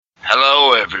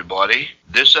Hello, everybody.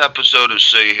 This episode of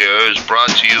See Here is brought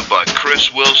to you by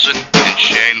Chris Wilson and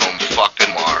Shane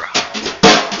fucking Mara.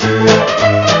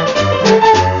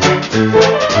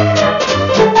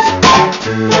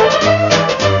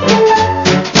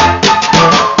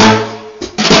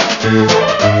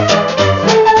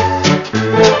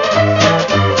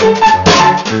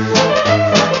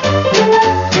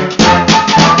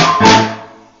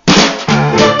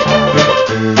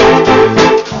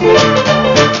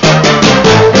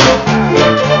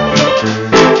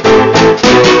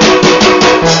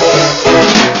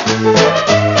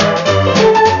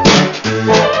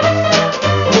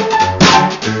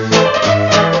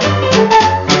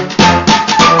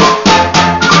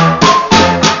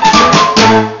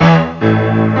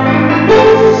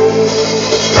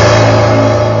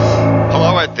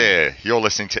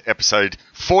 Listening to episode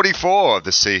 44 of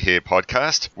the See Here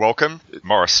podcast. Welcome.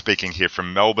 Morris speaking here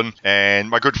from Melbourne, and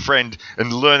my good friend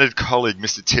and learned colleague,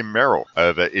 Mr. Tim Merrill,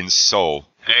 over in Seoul.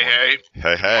 Hey.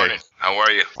 Hey. Morning. How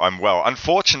are you? I'm well.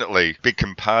 Unfortunately, big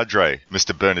compadre,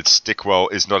 Mr. Bernard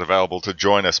Stickwell, is not available to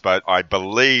join us, but I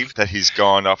believe that he's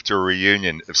gone off to a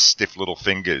reunion of Stiff Little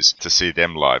Fingers to see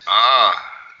them live.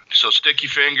 So Sticky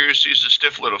Fingers sees the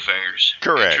Stiff Little Fingers.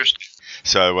 Correct. Interesting.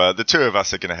 So the two of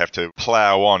us are going to have to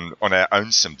plough on our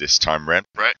own some this time round.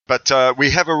 Right. But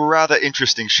we have a rather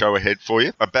interesting show ahead for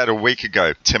you. About a week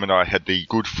ago, Tim and I had the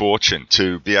good fortune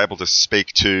to be able to speak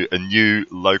to a new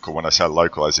local, when I say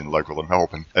local, as in local in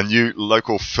Melbourne, a new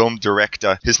local film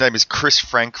director. His name is Chris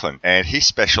Franklin, and he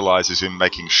specialises in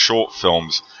making short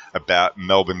films about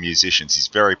Melbourne musicians. He's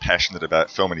very passionate about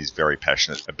film, and he's very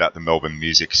passionate about the Melbourne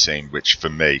music scene, which for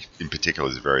me in particular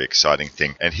is a very exciting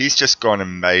thing. And he's just gone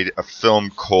and made a film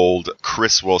called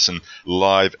Chris Wilson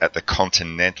Live at the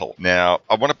Continental. Now,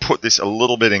 I want to put this a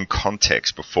little bit in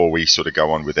context before we sort of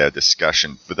go on with our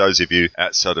discussion. For those of you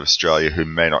outside of Australia who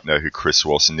may not know who Chris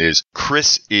Wilson is,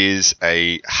 Chris is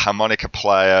a harmonica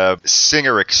player,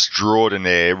 singer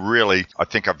extraordinaire, really, I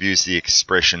think I've used the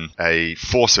expression, a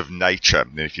force of nature.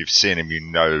 And if you've seen him, you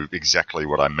know exactly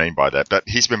what I mean by that. But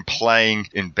he's been playing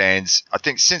in bands, I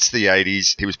think since the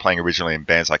 80s. He was playing originally in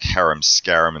bands like Harum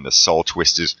Scarum and the Soul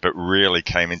Twisters, but really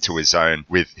came into his own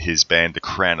with his band, The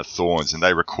Crown of Thorns, and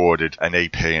they recorded an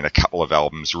EP and a couple of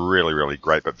albums. Really, really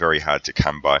great, but very hard to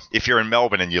come by. If you're in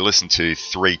Melbourne and you listen to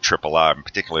 3RRR, and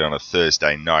particularly on a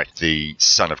Thursday night, the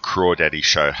Son of Crawdaddy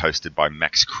show hosted by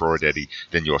Max Crawdaddy,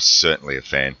 then you're certainly a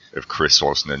fan of Chris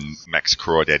Wilson. And Max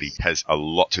Crawdaddy has a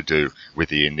lot to do with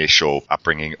the initial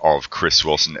upbringing of Chris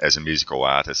Wilson as a musical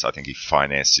artist. I think he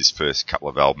financed his first couple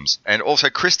of albums. And also,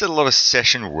 Chris did a lot of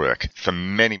session work for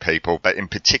many people, but in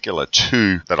particular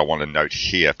two that I want to note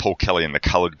here. Paul Kelly and the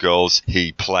Coloured Girls.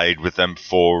 He played with them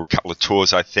for a couple of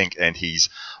tours, I think, and he's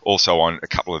also on a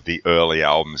couple of the early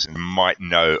albums, and you might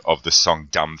know of the song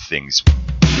Dumb Things.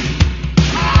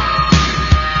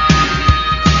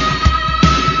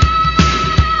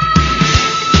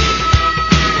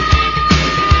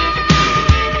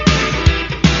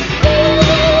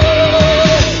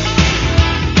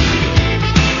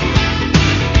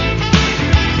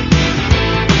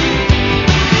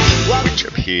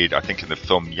 I think in the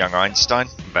film Young Einstein,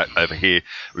 but over here it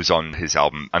was on his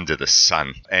album Under the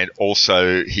Sun. And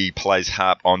also he plays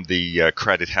harp on the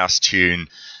Crowded House tune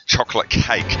Chocolate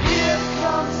Cake. Here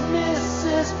comes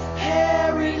Mrs.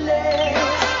 Harry Legs.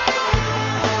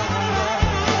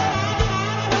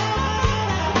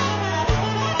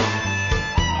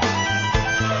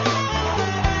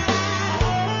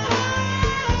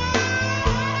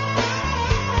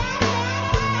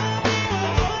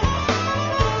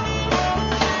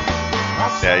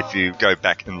 Now, if you go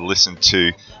back and listen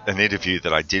to an interview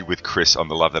that I did with Chris on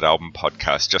the Love That Album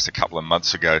podcast just a couple of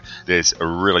months ago, there's a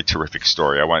really terrific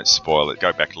story. I won't spoil it.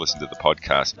 Go back and listen to the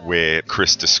podcast where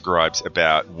Chris describes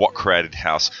about what Crowded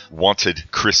House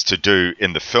wanted Chris to do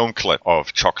in the film clip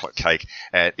of Chocolate Cake,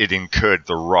 and it incurred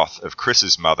the wrath of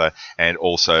Chris's mother and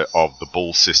also of the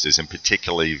Bull sisters, and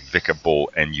particularly Vicar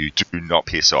Bull, and you do not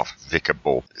piss off Vicar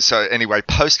Bull. So anyway,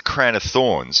 post Crown of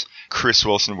Thorns, Chris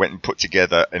Wilson went and put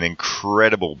together an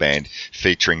incredible band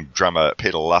featuring drummer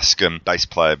Peter Luscombe, bass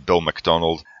player Bill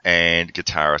McDonald, and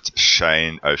guitarist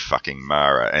Shane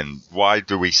Mara. And why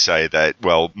do we say that?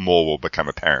 Well, more will become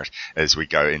apparent as we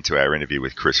go into our interview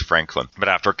with Chris Franklin. But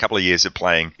after a couple of years of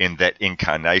playing in that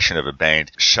incarnation of a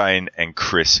band, Shane and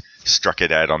Chris struck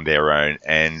it out on their own,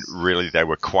 and really they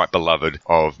were quite beloved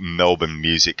of Melbourne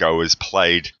music goers,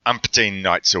 played umpteen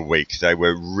nights a week. They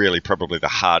were really probably the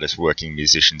hardest working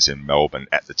musicians in Melbourne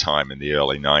at the time in the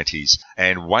early 90s.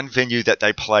 And one venue that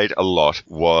they played a lot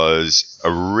was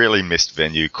a really missed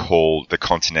venue called the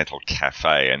Continental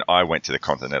Cafe, and I went to the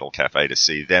Continental Cafe to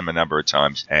see them a number of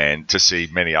times and to see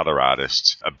many other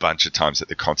artists a bunch of times at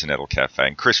the Continental Cafe.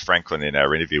 And Chris Franklin, in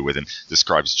our interview with him,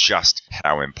 describes just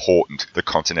how important the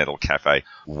Continental Cafe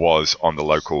was on the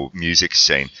local music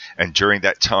scene. And during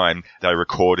that time, they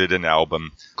recorded an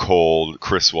album called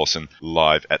Chris Wilson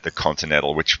Live at the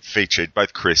Continental, which featured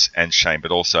both Chris and Shane,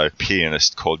 but also a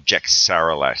pianist called Jack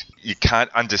Saralat. You can't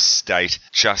understate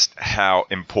just how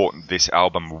important this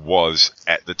album was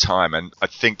at the time. And I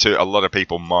think to a lot of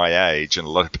people my age and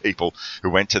a lot of people who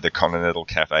went to the Continental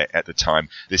Cafe at the time,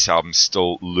 this album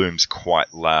still looms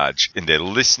quite large in their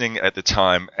listening at the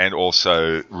time and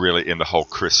also really in the whole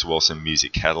Chris Wilson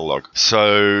music catalogue.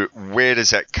 So where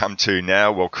does that come to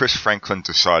now? Well, Chris Franklin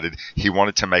decided he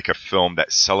wanted to make a film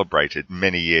that celebrated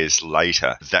many years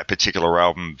later that particular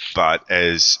album, but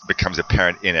as becomes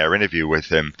apparent in our interview with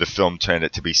him, the film turned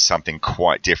out to be something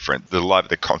quite different. The Live at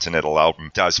the Continental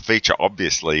album does feature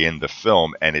obviously in the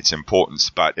film and its importance,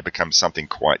 but it becomes something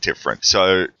quite different.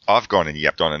 So I've gone and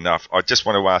yapped on enough. I just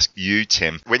want to ask you,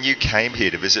 Tim, when you came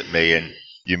here to visit me and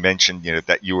you mentioned,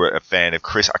 that you were a fan of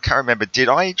Chris. I can't remember. Did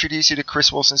I introduce you to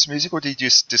Chris Wilson's music, or did you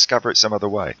discover it some other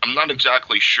way? I'm not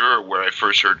exactly sure where I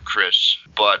first heard Chris,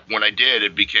 but when I did,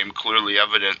 it became clearly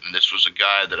evident, and this was a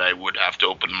guy that I would have to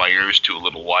open my ears to a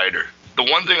little wider.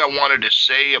 The one thing I wanted to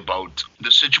say about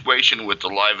the situation with the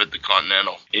Live at the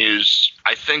Continental is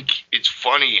I think it's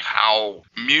funny how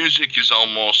music is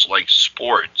almost like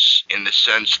sports in the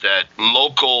sense that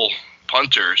local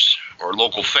punters or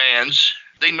local fans,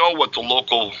 they know what the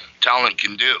local talent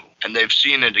can do, and they've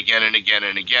seen it again and again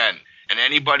and again. And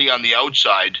anybody on the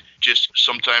outside just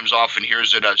sometimes often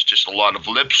hears it as just a lot of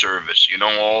lip service,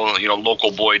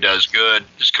 local boy does good,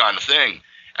 this kind of thing.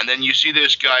 And then you see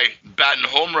this guy batting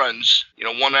home runs,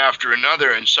 one after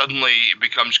another, and suddenly it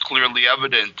becomes clearly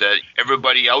evident that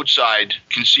everybody outside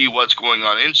can see what's going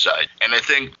on inside. And I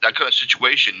think that kind of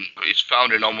situation is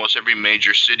found in almost every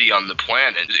major city on the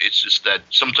planet. It's just that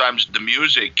sometimes the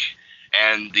music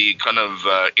and the kind of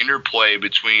interplay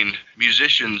between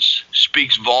musicians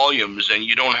speaks volumes, and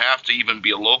you don't have to even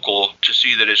be a local to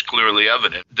see that it's clearly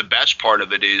evident. The best part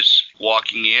of it is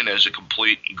walking in as a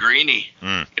complete greenie,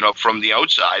 from the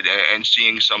outside and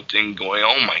seeing something going,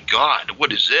 oh my God,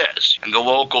 what is this? And the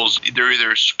locals, they're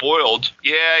either spoiled,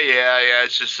 yeah,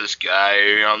 it's just this guy,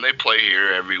 they play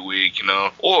here every week,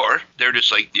 or they're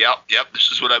just like, yep, this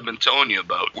is what I've been telling you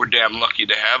about. We're damn lucky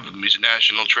to have him. He's a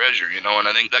national treasure, and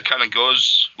I think that kind of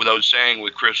goes without saying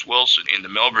with Chris Wilson in the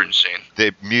Melbourne scene.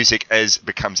 The music, as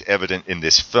becomes evident in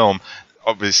this film,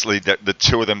 obviously the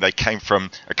two of them, they came from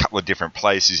a couple of different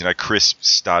places. Chris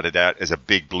started out as a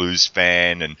big blues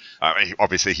fan, and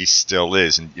obviously he still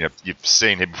is. And you've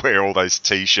seen him wear all those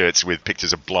T-shirts with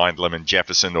pictures of Blind Lemon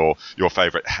Jefferson or your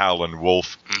favourite Howlin'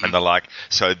 Wolf and the like.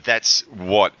 So that's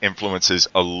what influences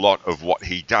a lot of what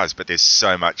he does. But there's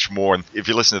so much more. And if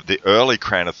you listen to the early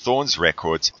Crown of Thorns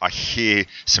records, I hear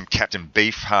some Captain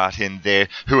Beefheart in there,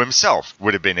 who himself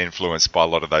would have been influenced by a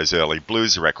lot of those early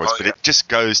blues records. But it just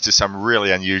goes to some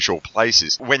really unusual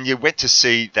places. When you went to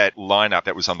see that lineup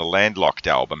that was on the Landlocked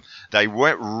album, they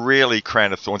weren't really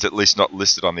Crown of Thorns, at least not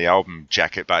listed on the album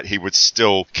jacket, but he would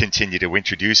still continue to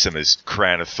introduce them as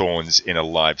Crown of Thorns in a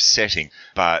live setting.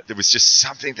 But there was just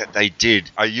something that they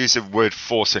did. I use the word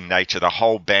force of nature. The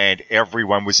whole band,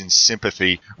 everyone was in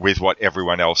sympathy with what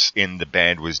everyone else in the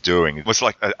band was doing. It was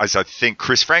like, as I think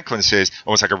Chris Franklin says,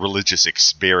 almost like a religious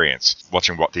experience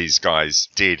watching what these guys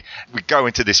did. We go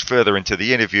into this further into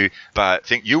the interview, but I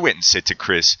think you went and said to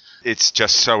Chris, it's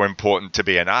just so important to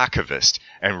be an archivist.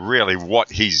 And really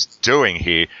what he's doing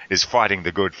here is fighting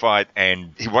the good fight.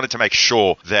 And he wanted to make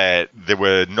sure that there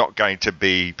were not going to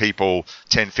be people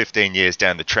 10, 15 years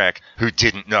down the track who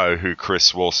didn't know who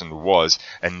Chris Wilson was.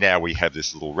 And now we have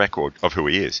this little record of who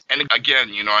he is. And again,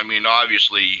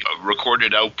 obviously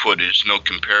recorded output is no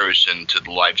comparison to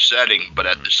the live setting. But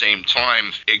at the same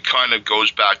time, it kind of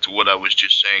goes back to what I was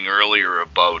just saying earlier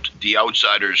about the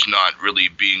outsiders not really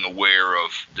being aware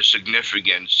of the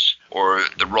significance or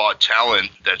the raw talent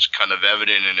that's kind of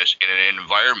evident in an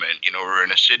environment, or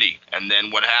in a city. And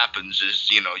then what happens is,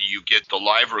 you get the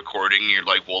live recording, you're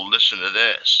like, well, listen to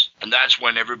this. And that's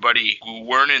when everybody who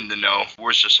weren't in the know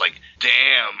was just like,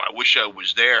 damn, I wish I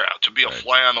was there to be a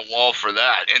fly on the wall for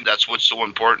that. And that's what's so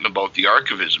important about the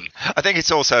archivism. I think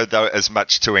it's also, though, as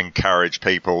much to encourage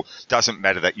people, doesn't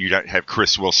matter that you don't have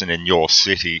Chris Wilson in your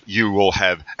city, you will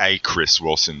have a Chris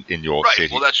Wilson in your city.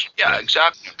 Right, well, that's,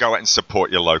 exactly. Go out and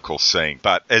support your local scene.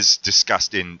 But as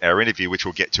discussed in our interview, which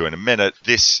we'll get to in a minute,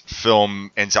 this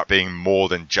film ends up being more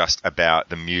than just about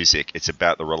the music. It's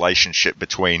about the relationship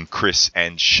between Chris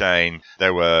and Shane.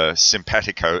 They were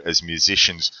simpatico as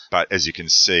musicians, but as you can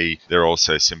see, they're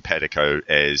also simpatico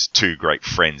as two great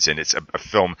friends. And it's a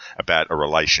film about a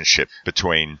relationship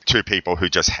between two people who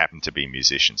just happen to be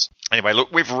musicians. Anyway,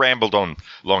 look, we've rambled on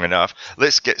long enough.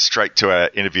 Let's get straight to our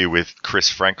interview with Chris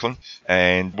Franklin,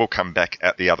 and we'll come back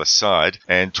at the other side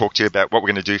and talk to you about what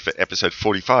we're going to do for episode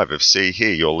 45 of See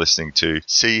Here. You're listening to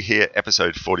See Here,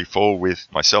 episode 44 with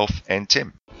myself and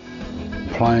Tim.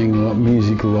 Playing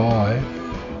music live,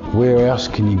 where else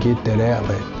can you get that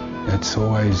outlet? It's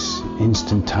always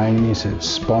instantaneous, it's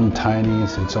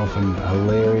spontaneous, it's often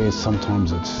hilarious,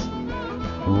 sometimes it's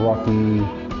rocky.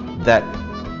 That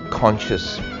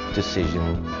conscious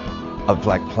decision of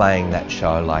like playing that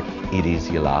show like it is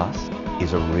your last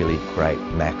is a really great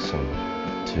maxim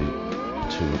to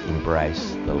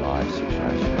embrace the live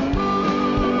situation.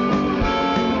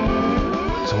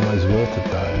 It's always worth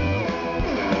it though, you know?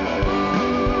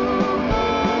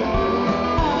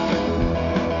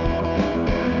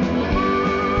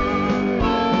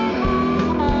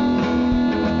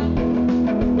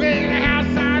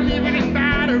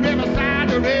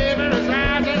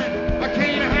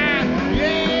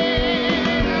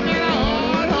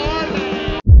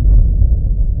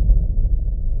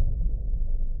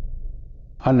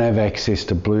 I didn't have access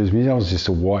to blues music. I was just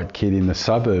a white kid in the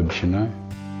suburbs, you know.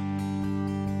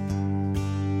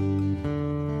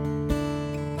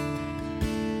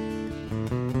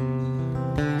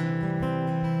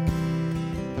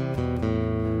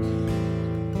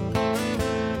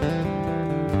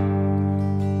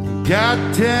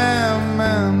 Goddamn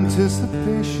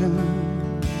anticipation,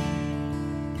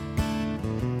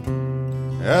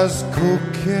 as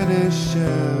coquettish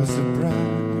as a bride.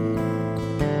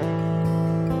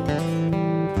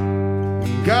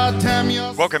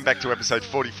 Welcome back to episode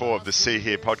 44 of the See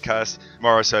Here podcast.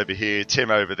 Morris over here,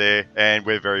 Tim over there, and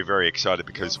we're very, very excited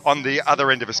because on the other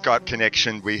end of a Skype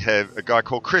connection, we have a guy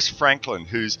called Chris Franklin,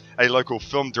 who's a local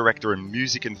film director and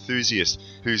music enthusiast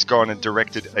who's gone and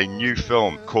directed a new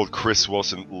film called Chris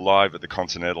Wilson Live at the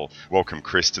Continental. Welcome,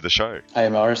 Chris, to the show. Hey,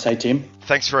 Morris. Hey, Tim.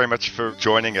 Thanks very much for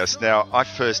joining us. Now, I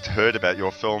first heard about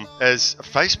your film as a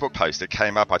Facebook post. It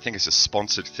came up, I think, as a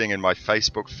sponsored thing in my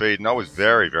Facebook feed, and I was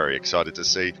very, very excited to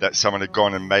see that someone had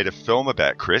gone and made a film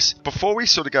about Chris. Before we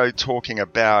sort of go talking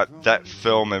about that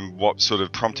film and what sort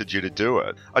of prompted you to do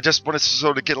it, I just wanted to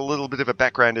sort of get a little bit of a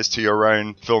background as to your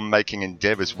own filmmaking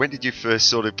endeavours. When did you first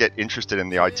sort of get interested in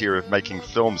the idea of making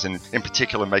films, and in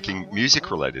particular making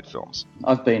music-related films?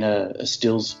 I've been a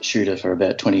stills shooter for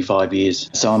about 25 years,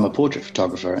 so I'm a portrait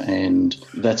photographer, and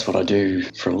that's what I do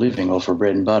for a living or for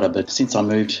bread and butter. But since I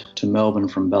moved to Melbourne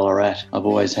from Ballarat, I've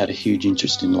always had a huge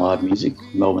interest in live music.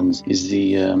 Melbourne is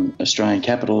the Australian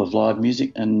capital of live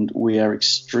music, and we are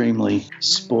extremely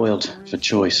spoilt for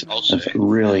choice of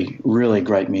really, really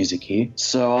great music here.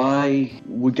 So I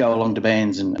would go along to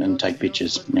bands and take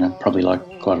pictures, you know, probably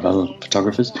like quite a lot of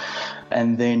photographers.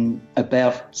 And then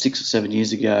about 6 or 7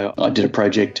 years ago, I did a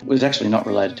project. It was actually not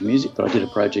related to music, but I did a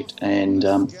project and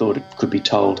thought it could be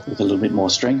told with a little bit more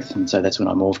strength. And so that's when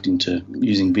I morphed into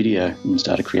using video and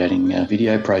started creating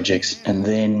video projects. And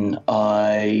then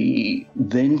I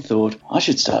thought I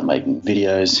should start making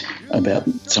videos about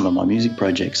some of my music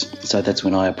projects. So that's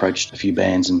when I approached a few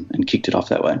bands and kicked it off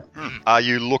that way. Are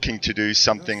you looking to do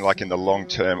something like in the long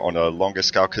term on a longer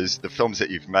scale? Because the films that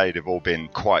you've made have all been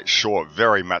quite short,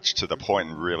 very much to the point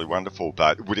and really wonderful,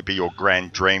 but would it be your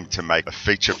grand dream to make a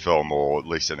feature film or at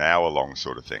least an hour-long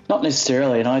sort of thing? Not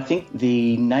necessarily, and I think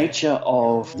the nature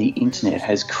of the internet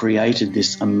has created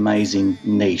this amazing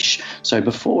niche. So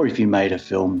before, if you made a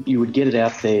film, you would get it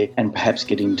out there and perhaps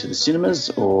get into the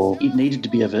cinemas, or it needed to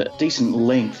be of a decent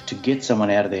length to get someone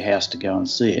out of their house to go and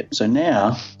see it. So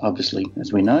now, obviously,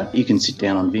 as we know, you can sit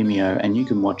down on Vimeo and you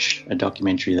can watch a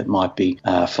documentary that might be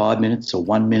 5 minutes or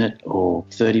 1 minute or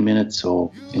 30 minutes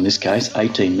or, in this case,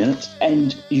 18 minutes,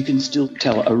 and you can still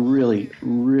tell a really,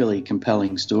 really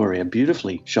compelling story, a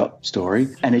beautifully shot story,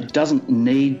 and it doesn't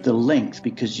need the length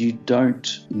because you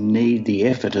don't need the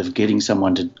effort of getting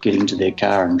someone to get into their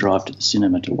car and drive to the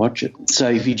cinema to watch it. So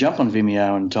if you jump on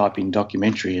Vimeo and type in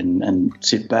documentary and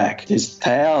sit back, there's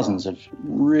thousands of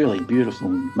really beautiful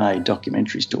made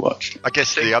documentaries to watch. I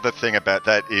guess the other thing about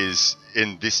that is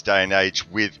in this day and age,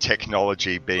 with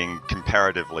technology being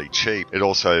comparatively cheap, it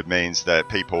also means that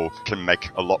people can make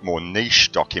a lot more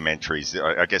niche documentaries.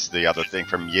 I guess the other thing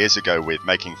from years ago with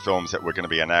making films that were going to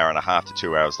be an hour and a half to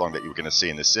 2 hours long that you were going to see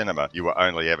in the cinema, you were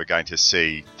only ever going to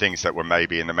see things that were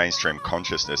maybe in the mainstream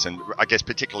consciousness. And I guess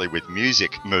particularly with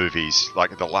music movies,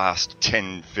 like the last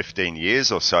 10, 15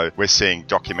 years or so, we're seeing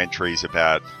documentaries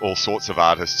about all sorts of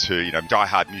artists who,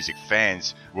 diehard music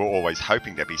fans were always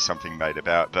hoping there'd be something made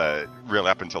about, but really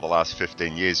up until the last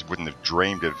 15 years wouldn't have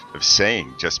dreamed of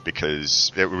seeing, just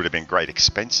because there would have been great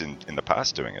expense in the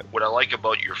past doing it. What I like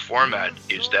about your format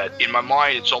is that in my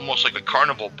mind it's almost like a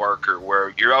carnival barker,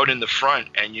 where you're out in the front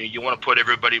and you want to put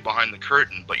everybody behind the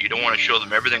curtain, but you don't want to show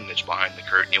them everything that's behind the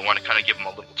curtain. You want to kind of give them a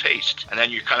little taste, and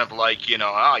then you're kind of like, you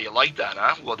like that,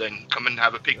 huh? Well, then come and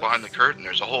have a peek behind the curtain.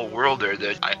 There's a whole world there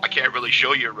that I can't really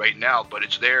show you right now, but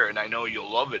it's there, and I know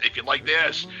you'll love it. If you like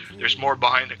this, there's more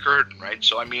behind the curtain, right?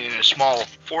 So I mean, in a small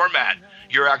format,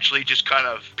 you're actually just kind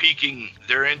of piquing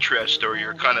their interest, or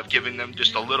you're kind of giving them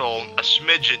just a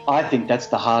smidgen. I think that's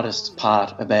the hardest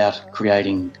part about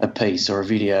creating a piece or a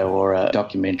video or a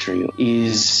documentary,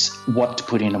 is what to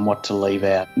put in and what to leave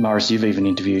out. Morris, you've even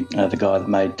interviewed the guy that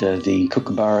made the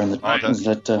Kookaburra and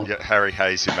Harry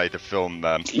Hayes, who made the film.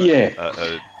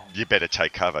 You Better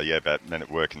Take Cover, about Men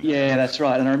at Work. Yeah, that's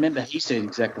right. And I remember he said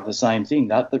exactly the same thing.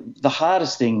 The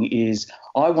hardest thing is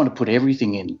I want to put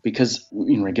everything in, because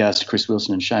in regards to Chris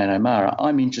Wilson and Shane O'Mara,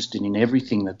 I'm interested in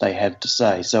everything that they have to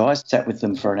say. So I sat with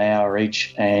them for an hour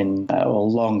each, or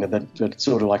longer, but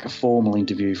sort of like a formal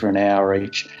interview for an hour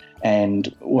each,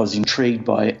 and was intrigued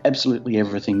by absolutely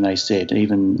everything they said,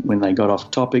 even when they got off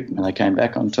topic, when they came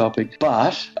back on topic.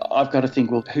 But I've got to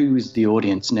think, well, who is the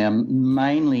audience? Now,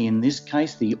 mainly in this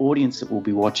case, the audience that will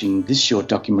be watching this short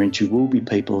documentary will be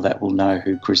people that will know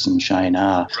who Chris and Shane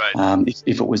are. Right.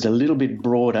 If it was a little bit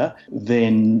broader,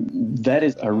 then that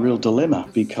is a real dilemma,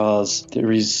 because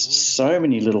there is so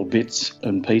many little bits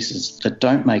and pieces that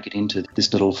don't make it into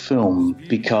this little film,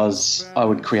 because I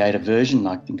would create a version.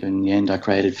 I think in the end I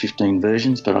created 15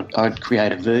 versions, but I'd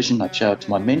create a version, I'd show it to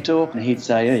my mentor, and he'd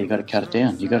say, you got to cut it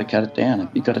down, you got to cut it down,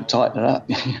 you got to tighten it up.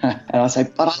 And I say,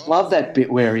 but I love that bit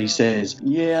where he says, I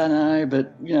know,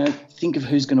 but think of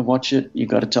who's going to watch it, you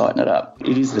got to tighten it up.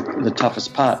 It is the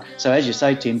toughest part. So as you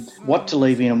say, Tim, what to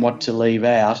leave in and what to leave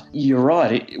out, you're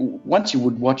right. Once you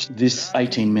would watch this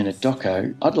 18-minute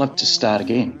doco, I'd love to start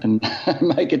again and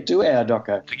make a 2-hour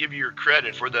doco. To give you your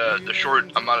credit for the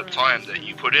short amount of time that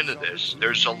you put into this,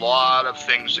 there's a lot of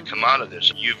things that come out of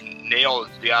this. You've nailed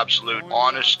the absolute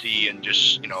honesty and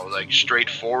just,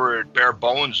 straightforward, bare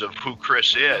bones of who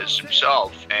Chris is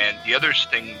himself. And the other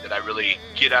thing that I really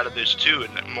get out of this too,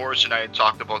 and Morris and I had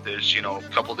talked about this, a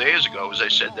couple days ago, is I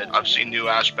said that I've seen new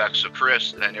aspects of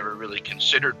Chris that I never really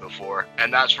considered before.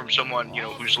 And that's from someone,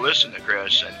 who's listened to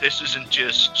Chris. And this isn't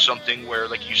just something where,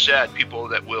 like you said, people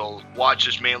that will watch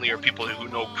this mainly are people who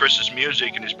know Chris's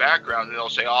music and his background, and they'll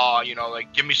say,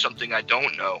 give me something I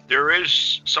don't know. There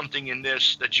is something in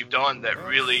this that you've done that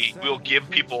really will give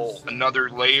people another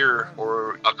layer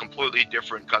or a completely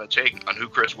different kind of take on who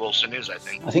Chris Wilson is, I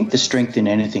think. I think the strength in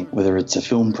anything, whether it's a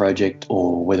film project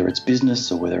or whether it's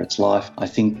business or whether it's life, I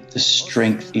think the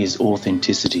strength is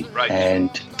authenticity. Right. And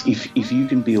if you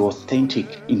can be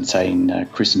authentic in, say, in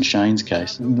Chris and Shane's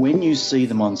case, when you see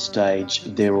them on stage,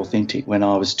 they're authentic. When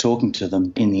I was talking to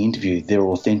them in the interview, they're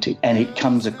authentic. And it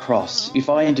comes across. If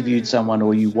I interviewed someone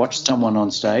or you watched someone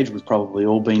on stage, we've probably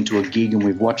all been to a gig and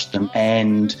we've watched them,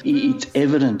 and it's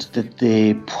evident that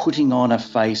they're putting on a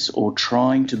face or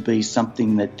trying to be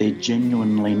something that they're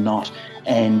genuinely not.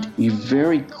 And you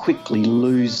very quickly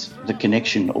lose the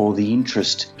connection or the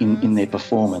interest in their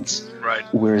performance. Right.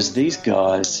 Whereas these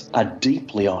guys are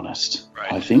deeply honest,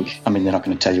 right. I think. I mean, they're not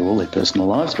going to tell you all their personal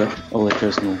lives, but all their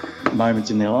personal moments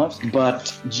in their lives.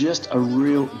 But just a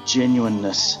real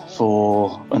genuineness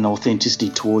for an authenticity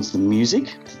towards the music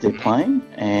that they're playing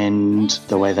and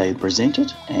the way they present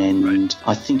it. And right.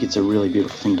 I think it's a really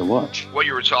beautiful thing to watch. What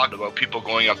you were talking about, people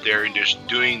going up there and just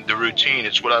doing the routine,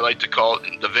 it's what I like to call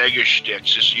the Vegas shticks.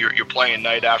 Is you're playing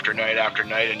night after night after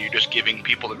night, and you're just giving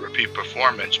people the repeat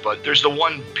performance. But there's the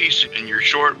one piece in your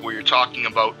short where you're talking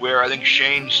about where I think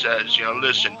Shane says,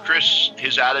 listen, Chris,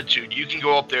 his attitude, you can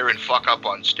go up there and fuck up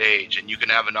on stage. stage, and you can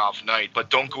have an off night, but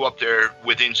don't go up there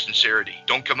with insincerity.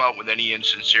 Don't come out with any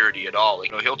insincerity at all.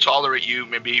 You know, he'll tolerate you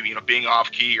maybe, you know, being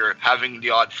off key or having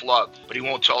the odd flub, but he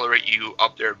won't tolerate you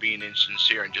up there being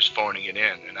insincere and just phoning it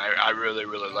in. And I really,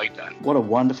 really like that. What a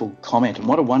wonderful comment, and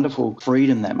what a wonderful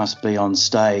freedom that must be on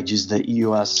stage, is that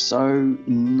you are so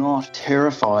not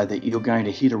terrified that you're going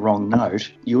to hit a wrong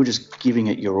note. You're just giving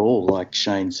it your all, like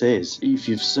Shane says. If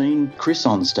you've seen Chris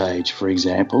on stage, for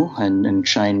example, and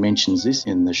Shane mentions this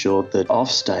in the short, that off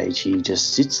stage he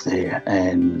just sits there,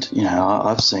 and, you know,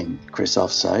 I've seen Chris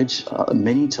off stage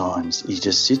many times. He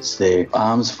just sits there,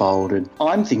 arms folded.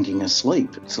 I'm thinking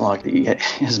asleep. It's like he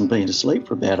hasn't been asleep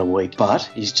for about a week, but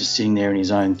he's just sitting there in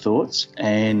his own thoughts,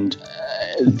 and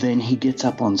then he gets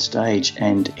up on stage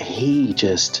and he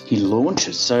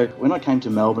launches. So when I came to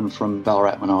Melbourne from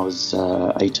Ballarat when I was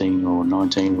 18 or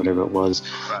 19, whatever it was,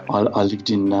 I lived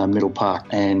in Middle Park,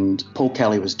 and Paul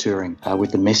Kelly was touring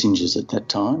with the Messengers at that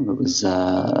time. It was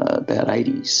about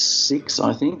 86,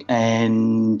 I think,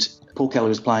 and Paul Kelly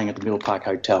was playing at the Middle Park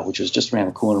Hotel, which was just around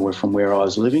the corner from where I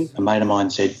was living. A mate of mine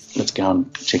said, let's go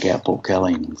and check out Paul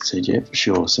Kelly. And I said, yeah, for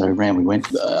sure. So around we went.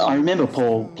 I remember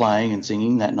Paul playing and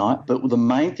singing that night, but the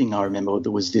main thing I remember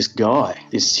was this guy,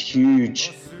 this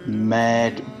huge,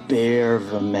 mad bear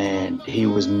of a man. He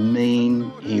was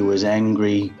mean, he was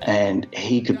angry, and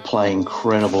he could play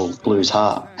incredible blues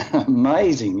harp.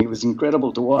 Amazing. He was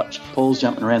incredible to watch. Paul's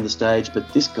jumping around the stage,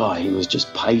 but this guy, he was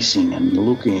just pacing and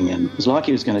looking, and it was like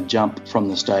he was going to jump from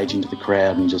the stage into the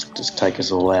crowd and just take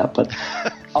us all out. But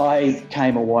I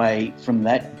came away from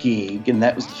that gig, and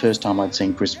that was the first time I'd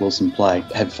seen Chris Wilson play.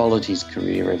 Have followed his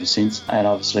career ever since, and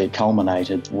obviously it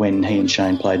culminated when he and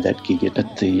Shane played that gig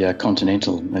at the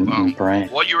Continental in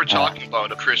Prahran. What you were talking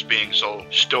about, Chris being so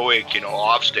stoic, you know,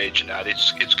 off stage and that,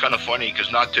 it's kind of funny,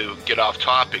 because not to get off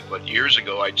topic, but years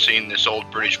ago I'd seen this old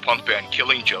British punk band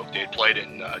Killing Joke. They had played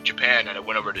in Japan, and I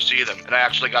went over to see them, and I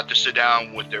actually got to sit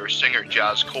down with their singer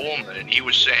Jazz Coleman, and he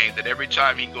was saying that every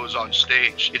time he goes on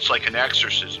stage, it's like an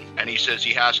exorcism, and he says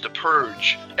he has to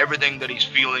purge everything that he's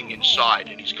feeling inside,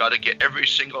 and he's got to get every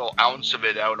single ounce of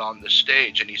it out on the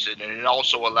stage. And he said, and it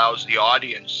also allows the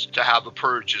audience to have a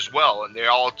purge as well, and they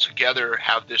all together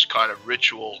have this kind of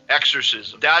ritual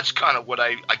exorcism. That's kind of what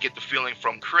I get the feeling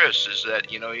from Chris, is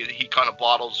that, you know, he kind of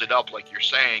bottles it up, like you're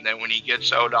saying. Then when he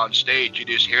gets out on stage, you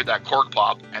just hear that cork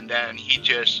pop, and then he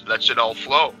just lets it all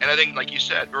flow. And I think, like you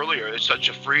said earlier, it's such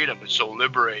a freedom, it's so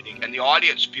liberating, and the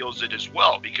audience feels it as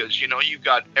well, because, you know, you've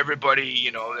got everybody,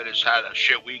 you know, that has had a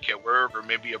shit week at work, or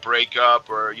maybe a breakup,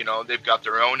 or, you know, they've got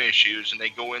their own issues, and they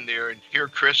go in there and hear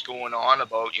Chris going on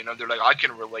about, you know, they're like, I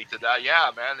can relate to that. Yeah,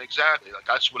 man, exactly. Like,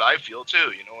 that's what I feel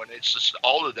too, you know. And it's just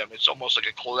all of them. It's almost like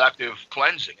a collective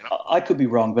cleansing, you know. I could be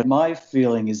wrong, but my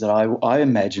feeling is that I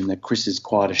imagine that Chris is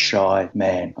quite a shy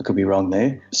man. I could be wrong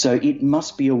there. So it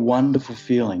must be a wonderful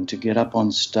feeling to get up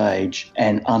on stage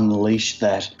and unleash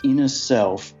that inner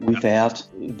self without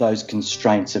those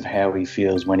constraints of how he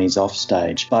feels when he's off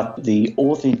stage. But the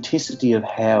authenticity of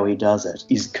how he does it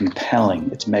is compelling.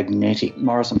 It's magnetic.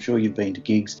 Morris, I'm sure you've been to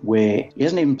gigs where he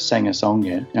hasn't even sang a song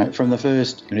yet. You know, from the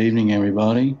first, good evening,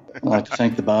 everybody. I'd like to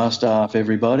thank the bar staff,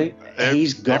 everybody.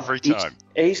 He's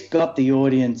got the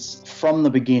audience from the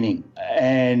beginning,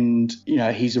 and, you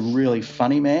know, he's a really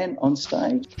funny man on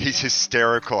stage. He's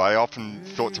hysterical. I often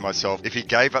thought to myself, if he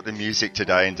gave up the music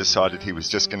today and decided he was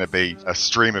just going to be a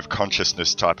stream of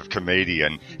consciousness type of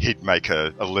comedian, he'd make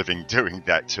a living doing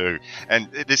that too. And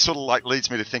this sort of like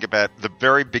leads me to think about the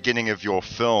very beginning of your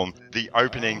film. The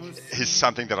opening is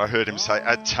something that I heard him say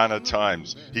a ton of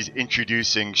times. He's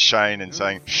introducing Shane and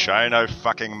saying, Shane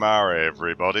fucking Mara,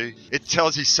 everybody. It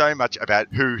tells you so much about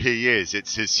who he is.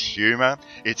 It's his humour.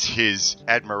 It's his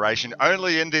admiration.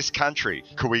 Only in this country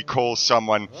could we call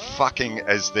someone fucking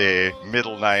as their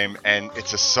middle name, and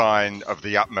it's a sign of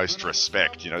the utmost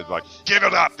respect. You know, like, give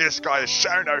it up. This guy is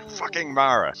Shane fucking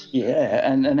Mara.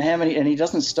 Yeah, and how many? And he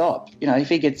doesn't stop. You know, if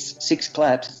he gets 6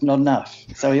 claps, it's not enough.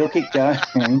 So he'll keep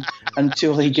going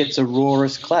until he gets a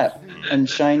rawest clap. And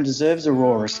Shane deserves a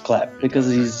rawest clap because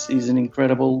he's an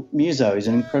incredible muso. He's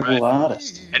an incredible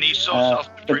artist. And he's so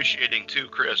self-appreciating too,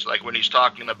 Chris. Like when he's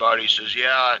talking about it, he says,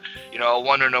 yeah, you know, I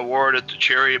won an award at the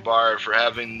Cherry Bar for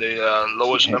having the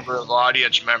lowest number of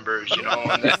audience members, you know.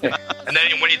 And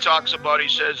then when he talks about it, he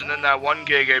says, and then that one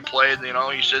gig I played, you know,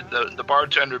 he said the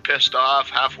bartender pissed off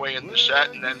halfway in the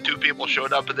set, and then 2 people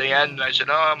showed up at the end, and I said,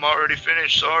 oh, I'm already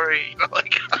finished, sorry.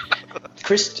 Like,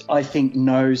 Chris, I think,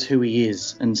 knows who he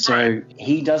is, and so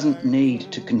he doesn't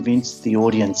need to convince the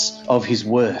audience of his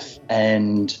worth.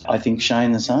 And I think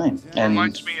Shane the same. It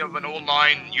reminds me of an old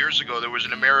line years ago. There was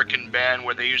an American band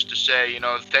where they used to say,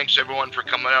 thanks everyone for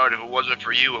coming out. If it wasn't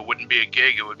for you, it wouldn't be a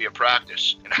gig. It would be a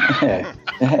practice. Yeah,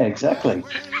 exactly.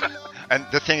 And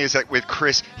the thing is that with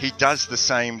Chris, he does the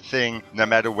same thing no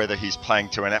matter whether he's playing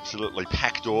to an absolutely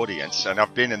packed audience, and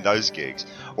I've been in those gigs,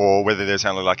 or whether there's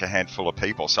only like a handful of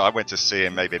people. So I went to see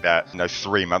him maybe about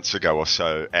 3 months ago or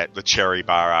so at the Cherry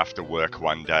Bar after work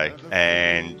one day,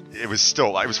 and it was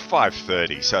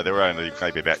 5:30, so there were only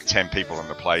maybe about 10 people in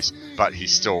the place, but he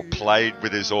still played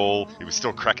with his all. He was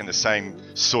still cracking the same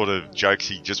sort of jokes.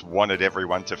 He just wanted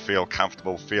everyone to feel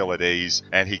comfortable, feel at ease,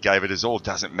 and he gave it his all.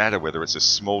 Doesn't matter whether it's a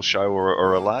small show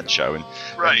or a large show, and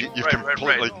you've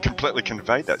completely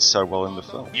conveyed that so well in the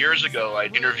film. Years ago, I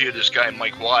interviewed this guy,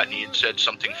 Mike Watt, and he had said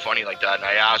something funny like that, and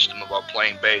I asked him about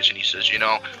playing bass, and he says,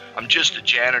 I'm just a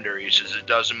janitor. He says, it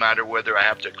doesn't matter whether I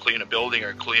have to clean a building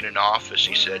or clean an office.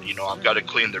 He said, I've got to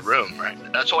clean the room, right?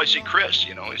 That's how I see Chris,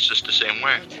 it's just the same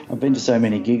way. I've been to so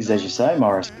many gigs, as you say,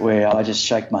 Morris, where I just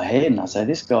shake my head and I say,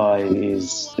 this guy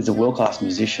is a world-class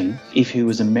musician. If he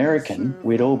was American,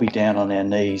 we'd all be down on our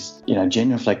knees,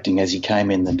 genuflecting as he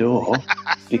came in the door,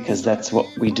 because that's what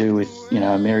we do with,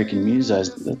 American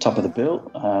musos at the top of the bill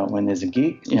when there's a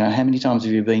gig. How many times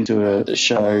have you been to a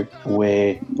show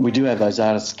where we do have those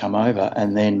artists come over,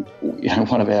 and then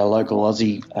one of our local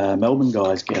Aussie Melbourne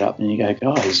guys get up and you go,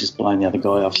 oh, he's just blowing the other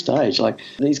guy off stage. Like,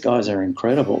 these guys are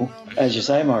incredible. As you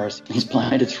say, Morris, he's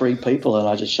playing to 3 people, and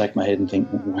I just shake my head and think,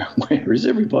 where is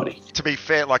everybody? To be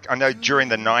fair, I know during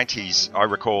the 90s, I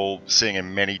recall seeing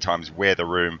him many times where the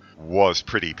room was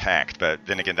pretty packed, but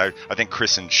then again, I think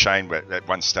Chris and Shane were at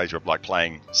one stage of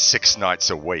playing 6 nights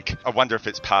a week. I wonder if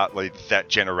it's partly that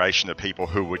generation of people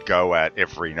who would go out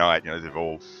every night. They've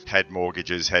all had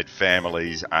mortgages, had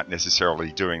families, aren't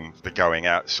necessarily doing the going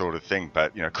out sort of thing,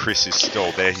 but Chris is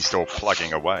still there, he's still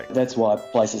plugging away. That's why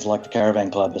places like the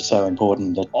Caravan Club are so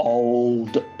important, that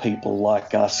old people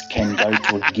like us can go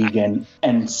to a gig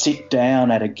and sit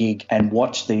down at a gig and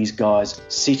watch these guys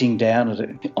sitting down at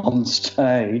it on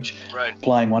stage,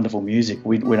 playing wonderful music.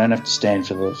 We don't have to stand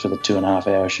for the 2.5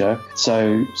 hour show.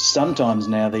 So sometimes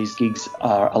now these gigs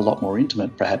are a lot more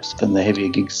intimate perhaps than the heavier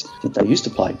gigs that they used to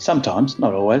play. Sometimes,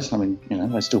 not always. I mean,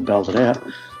 they still belt it out.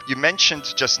 You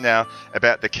mentioned just now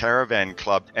about the Caravan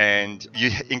Club, and you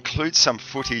include some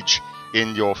footage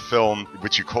in your film,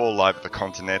 which you call Live at the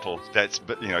Continental, that's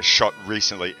shot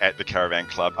recently at the Caravan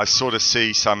Club. I sort of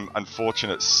see some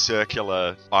unfortunate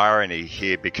circular irony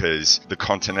here, because the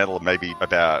Continental, maybe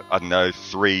about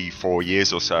 3-4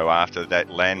 years or so after that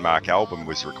landmark album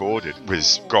was recorded,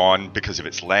 was gone because of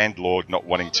its landlord not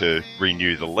wanting to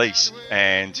renew the lease.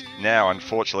 And now,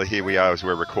 unfortunately, here we are as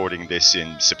we're recording this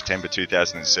in September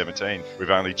 2017. We've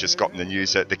only just gotten the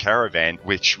news that the Caravan,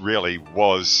 which really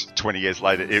was 20 years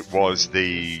later, it was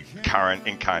the current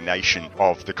incarnation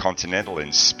of the Continental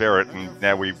in spirit, and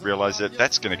now we realise that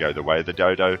that's going to go the way of the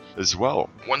Dodo as well.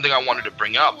 One thing I wanted to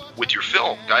bring up with your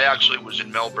film, I actually was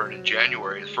in Melbourne in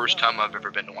January, the first time I've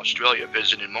ever been to Australia,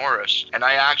 visiting Morris, and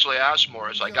I actually asked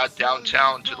Morris, I got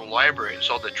downtown to the library and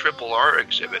saw the Triple R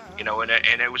exhibit,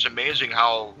 and it was amazing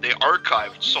how they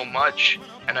archived so much.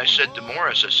 And I said to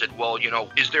Morris, well,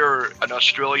 is there an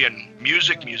Australian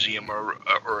music museum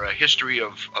or a history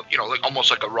of almost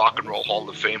like a rock and roll Hall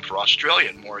of Fame for Australia?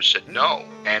 And Morris said no.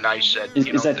 And I said,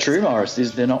 is that true, Morris?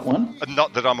 Is there not one?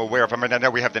 Not that I'm aware of. I mean, I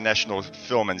know we have the National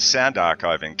Film and Sound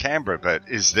Archive in Canberra, but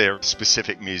is there a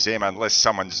specific museum, unless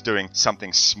someone's doing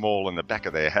something small in the back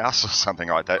of their house or something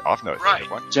like that? I've not heard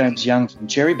of one. James Young from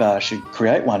Cherry Bar should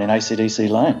create one in ACDC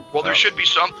Lane. Well, there should be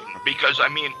something. Because,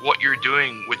 what you're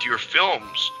doing with your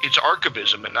films, it's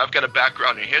archivism, and I've got a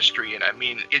background in history, and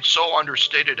it's so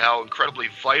understated how incredibly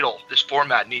vital this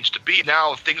format needs to be.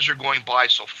 Now, things are going by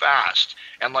so fast,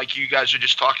 and like you guys are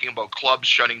just talking about clubs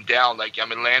shutting down,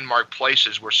 landmark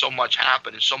places where so much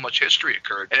happened and so much history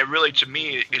occurred. And it really, to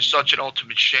me, is such an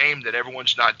ultimate shame that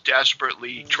everyone's not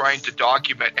desperately trying to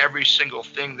document every single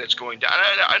thing that's going down.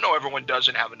 I know everyone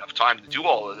doesn't have enough time to do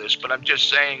all of this, but I'm just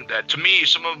saying that, to me,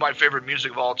 some of my favorite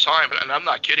music of all time, and I'm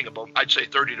not kidding, I'd say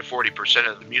 30 to 40%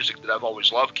 of the music that I've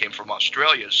always loved came from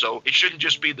Australia. So it shouldn't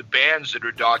just be the bands that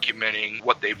are documenting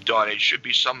what they've done. It should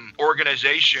be some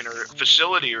organization or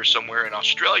facility or somewhere in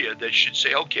Australia that should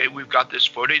say, okay, we've got this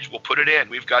footage, we'll put it in.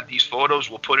 We've got these photos,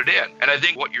 we'll put it in. And I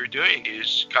think what you're doing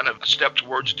is kind of a step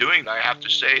towards doing that. I have to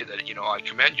say that, I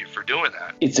commend you for doing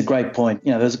that. It's a great point.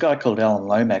 There's a guy called Alan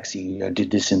Lomax. He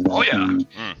did this in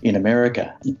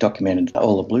America. He documented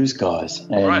all the blues guys.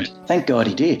 And thank God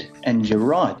he did. said, and you're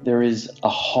right, there is a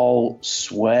whole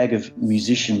swag of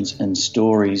musicians and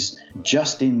stories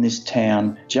just in this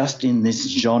town, just in this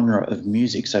genre of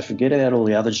music. So forget about all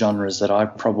the other genres that I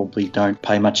probably don't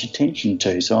pay much attention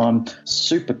to. So I'm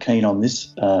super keen on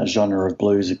this genre of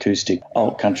blues, acoustic,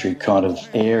 alt country kind of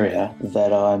area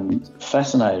that I'm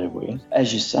fascinated with.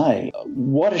 As you say,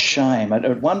 what a shame.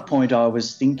 At one point I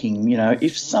was thinking, you know,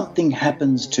 if something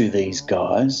happens to these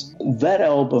guys, that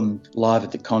album Live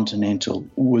at the Continental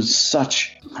was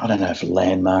such, I don't know if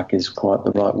landmark is quite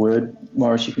the right word.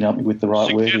 Morris, you can help me with the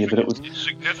right word here, but it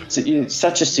was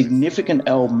such a significant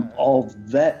album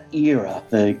of that era.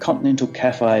 The Continental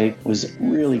Cafe was a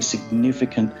really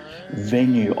significant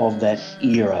venue of that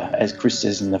era, as Chris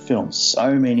says in the film.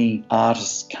 So many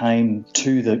artists came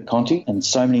to the Conti and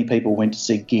so many people went to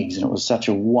see gigs, and it was such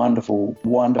a wonderful,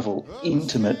 wonderful,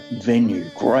 intimate venue.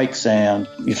 Great sound.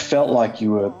 You felt like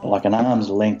you were like an arm's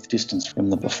length distance from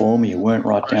the performer. You weren't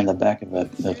right down the back of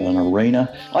an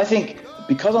arena. I think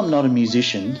because I'm not a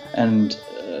musician and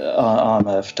I'm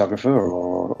a photographer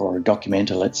or a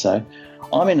documenter, let's say,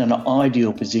 I'm in an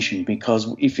ideal position,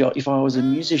 because if I was a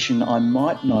musician, I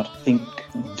might not think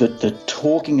that the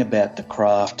talking about the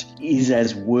craft is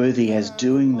as worthy as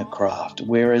doing the craft.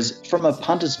 Whereas from a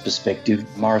punter's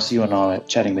perspective, Morris, you and I were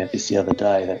chatting about this the other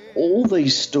day, that all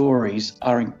these stories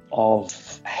are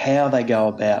of how they go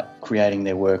about creating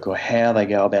their work, or how they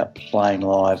go about playing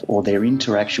live, or their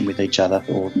interaction with each other,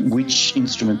 or which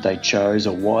instrument they chose,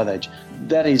 or why they.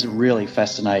 That is really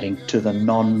fascinating to the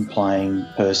non-playing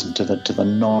person, to the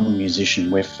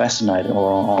non-musician. We're fascinated,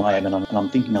 or I am, and I'm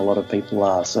thinking a lot of people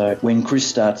are. So when Chris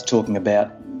starts talking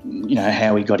about, you know,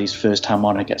 how he got his first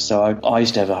harmonica. So I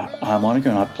used to have a harmonica,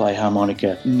 and I play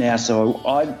harmonica now. So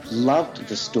I loved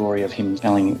the story of him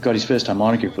telling he got his first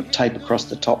harmonica, he put tape across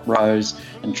the top rows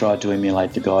and tried to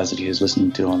emulate the guys that he was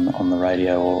listening to on the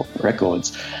radio or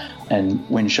records. And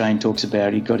when Shane talks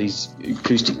about he got his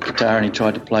acoustic guitar and he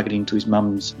tried to plug it into his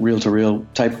mum's reel-to-reel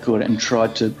tape recorder and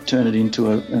tried to turn it into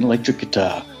an electric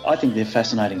guitar. I think they're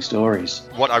fascinating stories.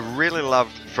 What I really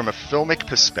loved from a filmic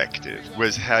perspective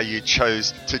was how you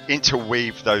chose to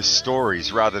interweave those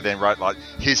stories rather than write like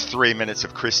his 3 minutes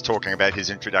of Chris talking about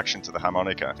his introduction to the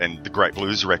harmonica and the great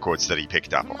blues records that he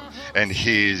picked up on, and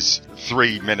his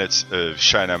 3 minutes of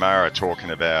Shane O'Mara talking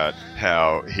about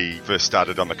how he first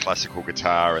started on the classical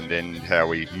guitar and then how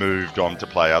he moved on to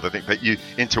play other things. But you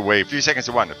interweave a few seconds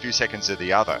of one, a few seconds of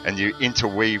the other, and you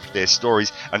interweave their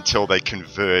stories until they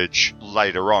converge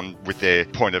later on with their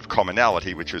point of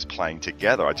commonality, which was playing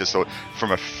together. I just thought,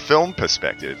 from a film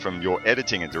perspective, from your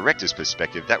editing and director's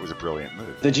perspective, that was a brilliant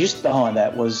move. The gist behind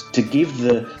that was to give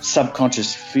the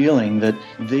subconscious feeling that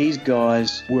these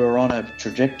guys were on a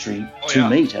trajectory to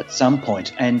meet at some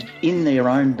point, and in their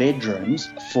own bedrooms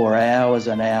for hours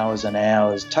and hours and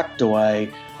hours, tucked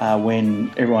away,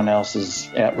 when everyone else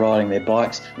is out riding their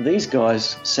bikes, these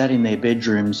guys sat in their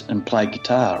bedrooms and played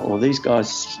guitar, or these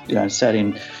guys, you know, sat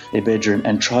in their bedroom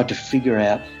and tried to figure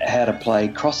out how to play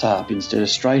cross harp instead of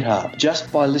straight harp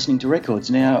just by listening to records.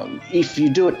 Now, if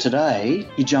you do it today,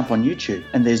 you jump on YouTube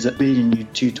and there's a billion new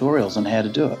tutorials on how to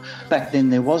do it. Back then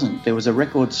there wasn't. There was a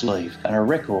record sleeve and a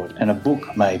record and a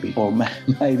book maybe, or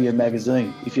maybe a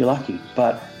magazine if you're lucky.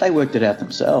 But they worked it out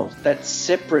themselves. That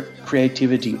separate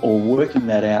creativity, or working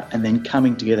that out and then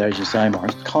coming together, as you say,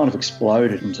 Morris, kind of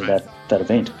exploded into that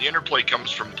event. The interplay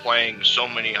comes from playing so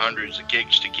many hundreds of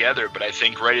gigs together, but I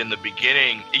think right in the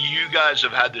beginning, you guys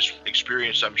have had this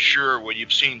experience, I'm sure, when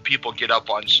you've seen people get up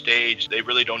on stage, they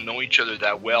really don't know each other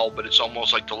that well, but it's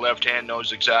almost like the left hand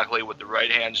knows exactly what the right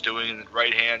hand's doing, and the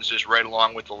right hand's just right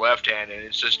along with the left hand, and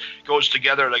it just goes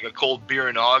together like a cold beer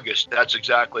in August. That's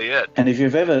exactly it. And if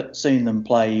you've ever seen them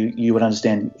play, you would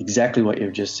understand exactly what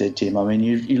you've just said, Tim. I mean,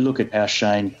 you look at how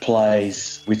Shane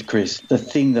plays with Chris. The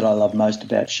thing that I love most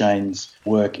about Shane's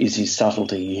work is his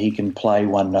subtlety. He can play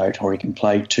one note, or he can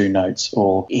play two notes,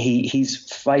 or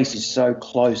his face is so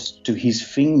close to his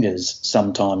fingers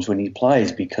sometimes when he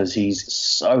plays, because he's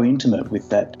so intimate with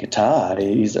that guitar.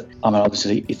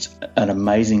 Obviously it's an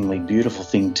amazingly beautiful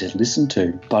thing to listen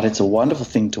to, but it's a wonderful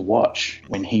thing to watch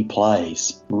when he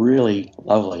plays. Really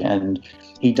lovely. And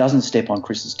he doesn't step on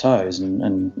Chris's toes,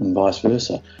 and vice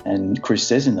versa. And Chris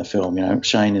says in the film, you know,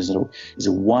 Shane is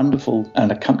a wonderful an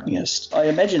accompanist. I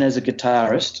imagine as a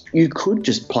guitarist, you could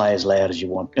just play as loud as you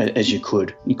want, as you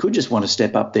could. You could just want to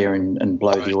step up there and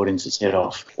blow the audience's head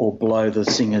off, or blow the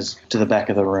singers to the back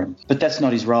of the room. But that's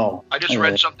not his role. I just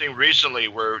read something recently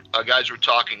where guys were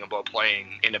talking about playing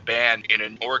in a band, in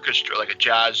an orchestra, like a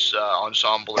jazz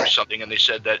ensemble or something, and they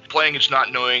said that playing is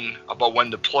not knowing about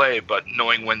when to play, but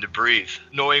knowing when to breathe,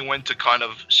 knowing when to kind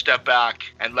of step back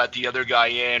and let the other guy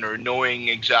in, or knowing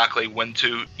exactly when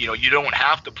to, you don't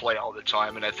have to play all the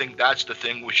time. And I think that's the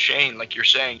thing with Shane, like you're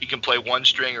saying, he can play one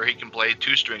string or he can play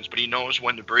two strings, but he knows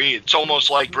when to breathe. It's almost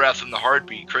like breath and the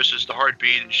heartbeat. Chris is the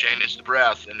heartbeat and Shane is the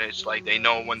breath, and it's like they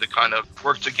know when to kind of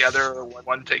work together or when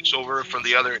one takes over from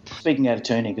the other. Speaking out of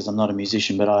turn here, because I'm not a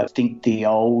musician, but I think the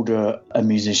older a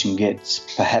musician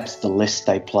gets, perhaps the less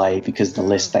they play, because the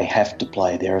less they have to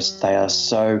play. They are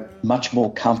so much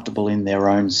more comfortable in their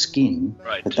own skin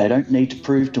that they don't need to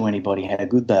prove to anybody how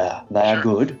good they are. They are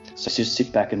good, so just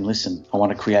sit back and listen. I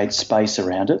want to create space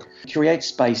around it. Create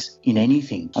space in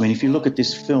anything. I mean, if you look at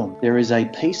this film, there is a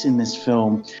piece in this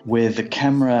film where the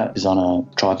camera is on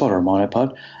a tripod or a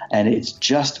monopod, and it's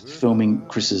just filming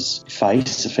Chris's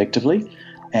face, effectively.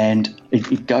 And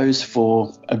it goes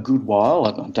for a good while,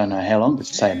 I don't know how long, but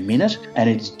say a minute, and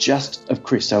it's just of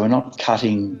Chris. So we're not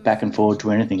cutting back and forward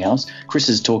to anything else. Chris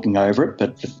is talking over it,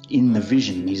 but in the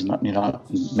vision, he's not,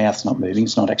 mouth's not moving.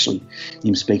 It's not actually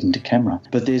him speaking to camera.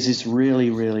 But there's this really,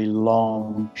 really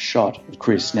long shot of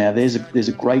Chris. Now, there's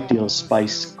a great deal of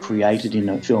space created in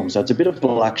the film, so it's a bit of a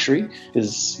luxury,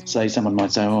 because, say, someone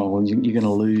might say, oh, well, you're going to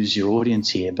lose your audience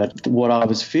here. But what I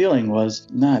was feeling was,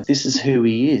 no, this is who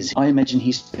he is. I imagine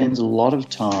he spends a lot of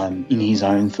time in his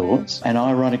own thoughts. And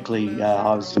ironically,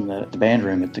 I was in the band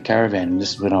room at the Caravan, and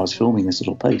this is when I was filming this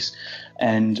little piece.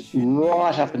 And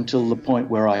right up until the point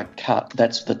where I cut,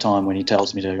 that's the time when he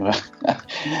tells me to,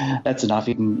 that's enough,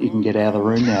 you can get out of the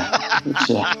room now.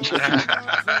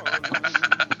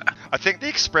 I think the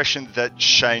expression that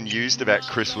Shane used about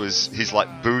Chris was he's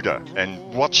like Buddha,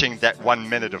 and watching that 1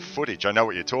 minute of footage, I know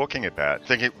what you're talking about,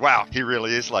 thinking, wow, he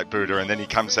really is like Buddha, and then he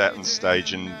comes out on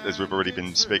stage and, as we've already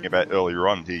been speaking about earlier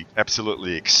on, he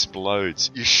absolutely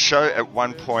explodes. You show at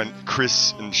one point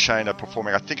Chris and Shane are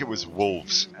performing, I think it was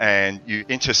Wolves, and you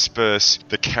intersperse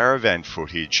the Caravan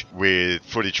footage with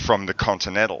footage from the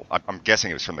Continental. I'm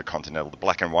guessing it was from the Continental, the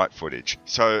black and white footage.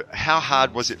 So how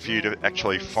hard was it for you to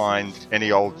actually find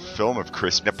any old film of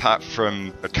Chris? Apart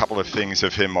from a couple of things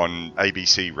of him on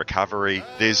ABC Recovery,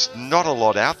 there's not a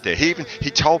lot out there. He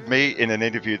told me in an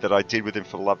interview that I did with him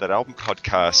for the Love That Album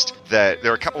podcast that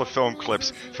there are a couple of film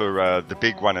clips for the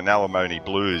big one in Alimony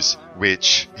Blues,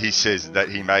 which he says that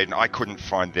he made, and I couldn't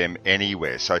find them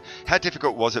anywhere. So how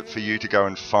difficult was it for you to go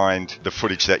and find the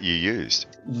footage that you used?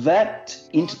 That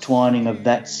intertwining of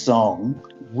that song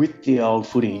with the old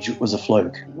footage was a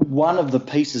fluke. One of the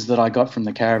pieces that I got from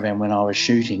the Caravan when I was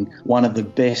shooting, one of the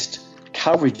best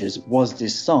coverages was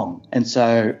this song. And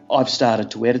so I've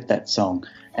started to edit that song.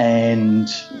 And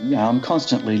I'm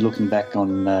constantly looking back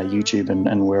on YouTube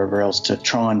and wherever else to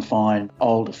try and find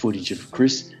older footage of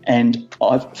Chris. And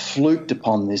I've fluked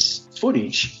upon this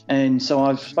footage. And so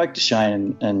I've spoke to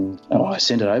Shane and I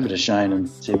sent it over to Shane and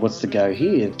said, what's the go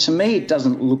here? To me, it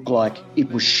doesn't look like it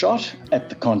was shot at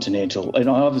the Continental. And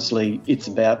obviously, it's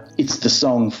the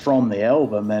song from the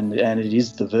album and it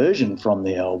is the version from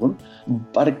the album.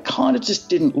 But it kind of just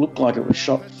didn't look like it was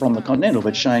shot from the Continental.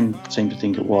 But Shane seemed to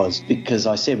think it was, because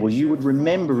I said, well, you would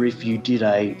remember if you did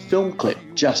a film clip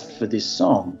just for this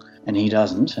song. And he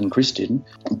doesn't, and Chris didn't.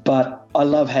 But I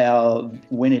love how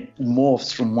when it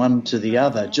morphs from one to the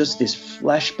other, just this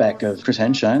flashback of Chris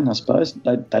and Shane, I suppose.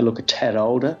 They look a tad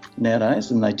older nowadays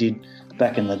than they did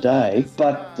back in the day,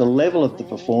 but the level of the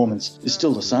performance is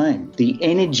still the same. The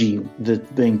energy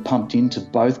that's being pumped into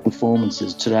both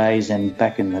performances, today's and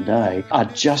back in the day, are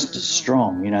just as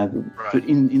strong, But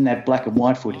in that black and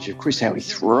white footage of Chris, how he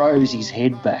throws his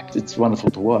head back, it's wonderful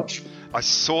to watch. I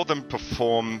saw them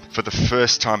perform for the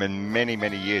first time in many,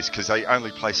 many years, because they only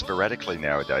play sporadically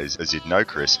nowadays, as you'd know,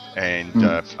 Chris. And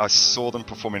I saw them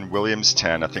perform in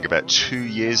Williamstown, I think about 2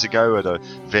 years ago at a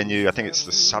venue, I think it's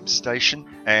the Substation.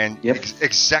 And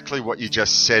exactly what you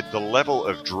just said, the level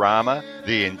of drama,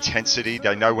 the intensity,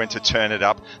 they know when to turn it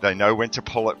up, they know when to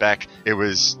pull it back. It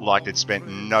was like they'd spent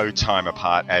no time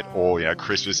apart at all.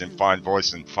 Chris was in fine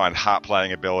voice and fine harp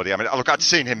playing ability. I mean, look, I'd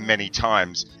seen him many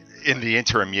times. in the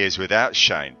interim years without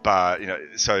Shane. But,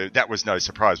 so that was no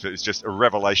surprise. But it was just a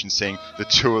revelation seeing the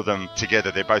two of them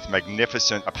together. They're both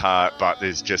magnificent apart, but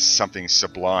there's just something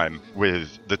sublime with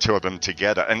the two of them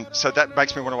together. And so that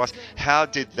makes me want to ask, how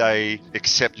did they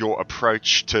accept your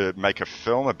approach to make a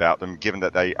film about them, given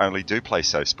that they only do play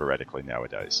so sporadically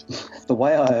nowadays? The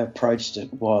way I approached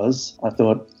it was, I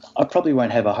thought, I probably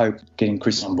won't have a hope getting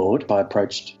Chris on board. I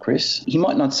approached Chris. He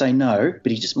might not say no,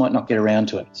 but he just might not get around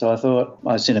to it. So I thought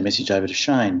I sent a message over to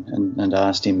Shane and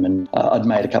asked him. And I'd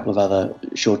made a couple of other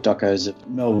short docos of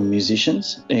Melbourne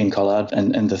musicians, Ian Collard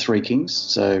and the Three Kings.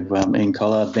 So Ian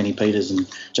Collard, Benny Peters and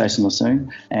Jason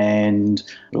Lassoon. And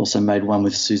also made one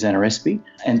with Susanna Espy.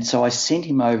 And so I sent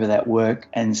him over that work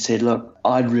and said, look,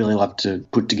 I'd really love to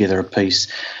put together a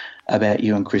piece about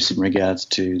you and Chris in regards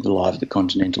to the Live at the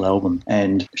Continental album.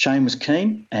 And Shane was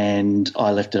keen, and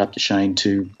I left it up to Shane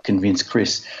to convince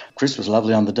Chris. Chris was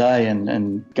lovely on the day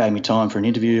and gave me time for an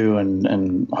interview,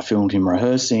 and I filmed him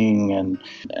rehearsing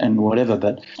and whatever.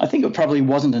 But I think it probably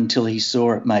wasn't until he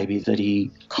saw it maybe that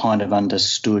he kind of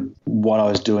understood what I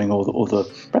was doing or the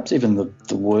perhaps even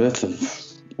the worth of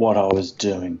what I was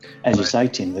doing. As you say,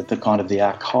 Tim, the kind of the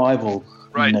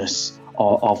archivalness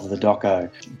of the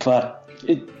doco. But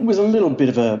it was a little bit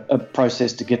of a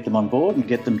process to get them on board and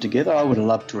get them together. I would have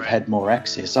loved to have had more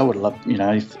access. I would have loved,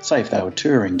 if they were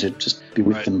touring, to just be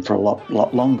with them for a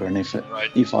lot longer. And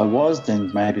if I was,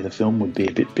 then maybe the film would be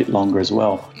a bit longer as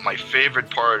well. My favorite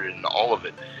part in all of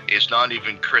it is not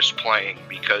even Chris playing,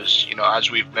 because, as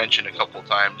we've mentioned a couple of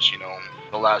times,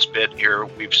 the last bit here,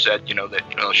 we've said,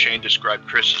 that, Shane described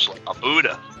Chris as like a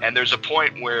Buddha. And there's a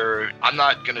point where I'm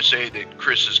not going to say that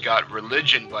Chris has got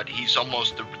religion, but he's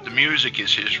almost, the music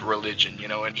is his religion,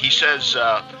 and he says,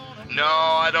 no,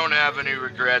 I don't have any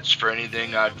regrets for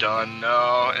anything I've done,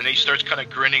 no. And he starts kind of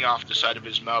grinning off the side of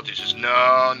his mouth. He says,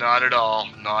 no, not at all,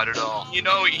 not at all. He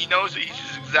knows that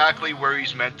he's exactly where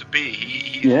he's meant to be.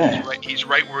 He's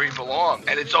right where he belongs.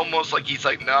 And it's almost like he's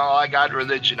like, no, I got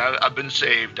religion. I've been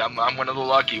saved. I'm one of the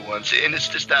lucky ones. And it's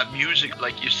just that music,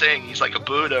 like you're saying, he's like a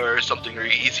Buddha or something, or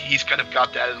he's kind of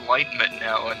got that enlightenment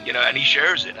now, and and he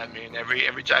shares it. I mean,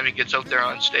 every time he gets out there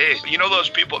on stage, those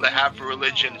people that have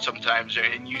religion sometimes,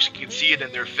 and you can see it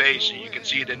in their face, and you can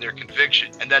see it in their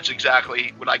conviction. And that's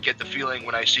exactly what I get the feeling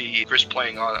when I see Chris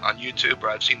playing on YouTube, or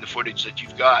I've seen the footage that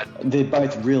you've got. They're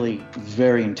both really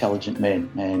very intelligent men,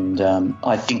 and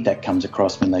I think that comes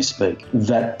across when they speak.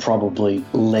 That probably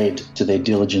led to their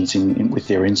diligence with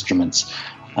their instruments.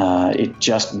 It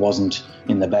just wasn't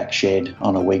in the back shed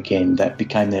on a weekend. That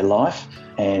became their life,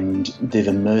 and they've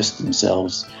immersed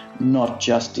themselves not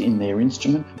just in their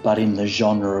instrument, but in the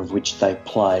genre of which they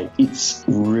play. It's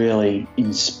really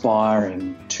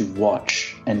inspiring to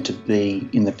watch and to be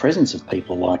in the presence of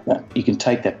people like that. You can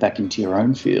take that back into your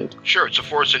own field. Sure, it's a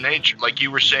force of nature. Like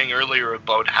you were saying earlier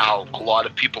about how a lot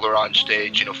of people are on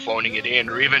stage, phoning it in,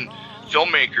 or even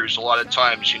filmmakers, a lot of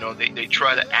times, they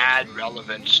try to add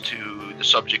relevance to the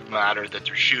subject matter that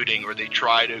they're shooting, or they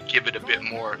try to give it a bit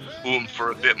more oomph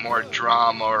or a bit more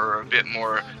drama or a bit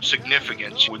more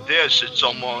significance. With this, it's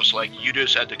almost like you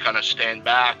just had to kind of stand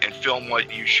back and film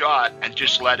what you shot and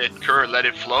just let it occur, let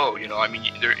it flow.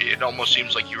 It almost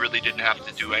seems like you really didn't have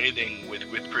to do anything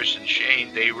with Chris and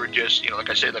Shane. They were just, like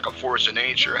I said, like a force of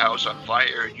nature, a house on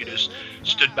fire. You just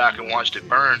stood back and watched it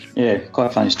burn. Yeah,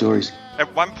 quite funny stories.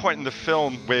 At one point in the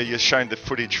film where you're showing the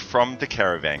footage from the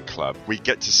Caravan Club, we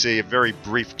get to see a very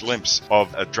brief glimpse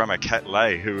of a drummer, Kat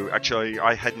Lay, who actually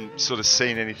I hadn't sort of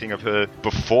seen anything of her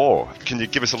before. Can you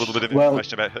give us a little bit of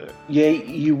information about her? Yeah,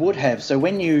 you would have. So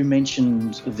when you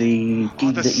mentioned the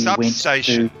gig that you went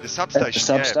to... The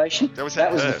substation. Yeah,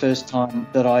 that was the first time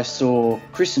that I saw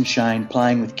Chris and Shane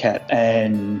playing with Kat,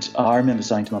 and I remember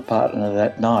saying to my partner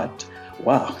that night,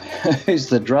 wow, who's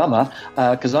the drummer?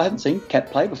 Because I hadn't seen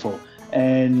Kat play before.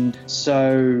 And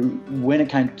so when it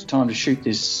came time to shoot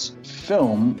this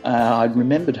film, I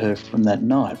remembered her from that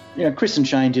night. Chris and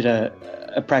Shane did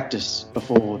a practice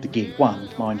before the gig, one,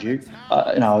 mind you.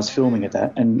 I was filming at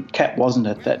that, and Kat wasn't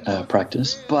at that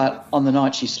practice. But on the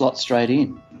night, she slots straight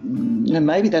in.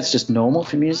 Maybe that's just normal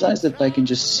for musos, that they can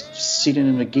just sit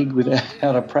in a gig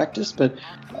without a practice. But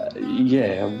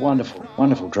a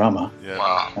wonderful drummer. Yeah.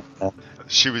 Wow.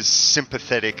 She was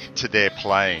sympathetic to their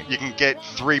playing. You can get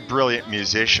three brilliant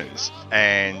musicians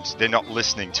and they're not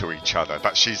listening to each other,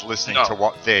 but she's listening to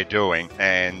what they're doing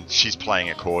and she's playing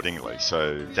accordingly.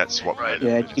 So that's what made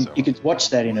it. You could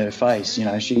watch that in her face.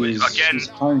 She's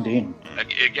honed in.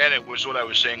 Again, it was what I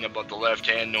was saying about the left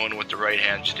hand knowing what the right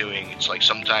hand's doing. It's like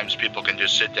sometimes people can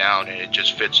just sit down and it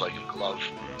just fits like a glove.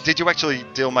 Did you actually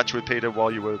deal much with Peter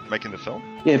while you were making the film?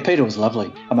 Yeah, Peter was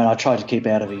lovely. I mean, I tried to keep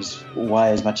out of his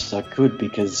way as much as I could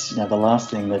because, the last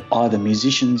thing that either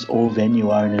musicians or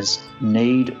venue owners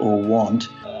need or want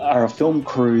are a film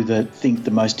crew that think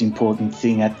the most important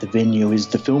thing at the venue is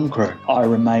the film crew. I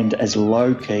remained as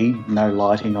low-key, no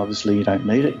lighting, obviously you don't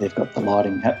need it, they've got the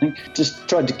lighting happening. Just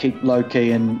tried to keep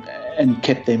low-key and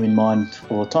kept them in mind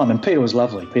all the time. And Peter was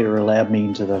lovely. Peter allowed me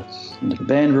into the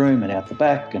band room and out the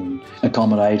back and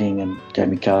accommodating and gave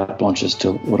me carte blanches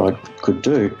to what I could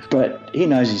do. But he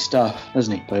knows his stuff,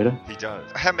 doesn't he, Peter? He does.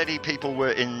 How many people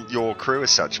were in your crew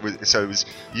as such? So it was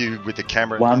you with the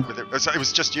camera? One. So it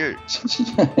was just you?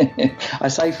 I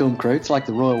say film crew, it's like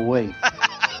the Royal We.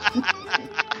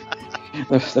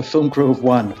 The film crew of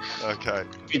one. Okay.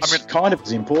 It's kind of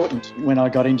was important when I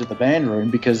got into the band room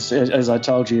because, as I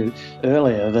told you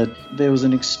earlier, that there was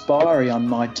an expiry on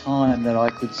my time that I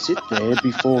could sit there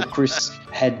before Chris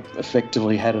had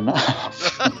effectively had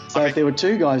enough. So if there were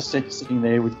two guys sitting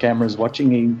there with cameras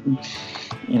watching him,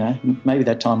 maybe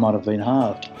that time might have been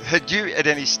halved. Had you at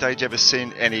any stage ever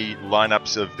seen any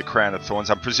lineups of The Crown of Thorns?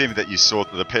 I'm presuming that you saw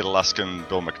the Peter Luskin,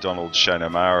 Bill McDonald, Shane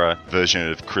O'Mara version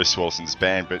of Chris Wilson's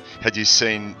band, but had you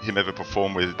seen him ever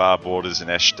perform with Barb Waters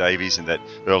and Ash Davies in that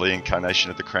early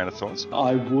incarnation of The Crown of Thorns?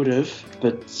 I would have,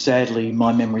 but sadly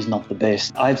my memory's not the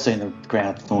best. I've seen The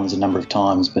Crown of Thorns a number of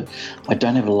times, but I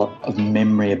don't have a lot of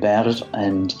memory about it,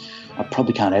 and I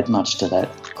probably can't add much to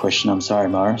that question. I'm sorry,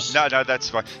 Morris. No, that's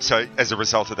fine. So as a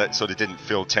result of that, sort of didn't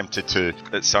feel tempted to,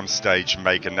 at some stage,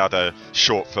 make another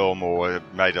short film or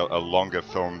made a longer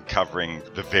film covering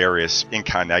the various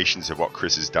incarnations of what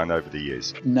Chris has done over the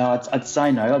years? No, I'd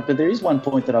say no. But there is one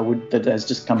point that has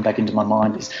just come back into my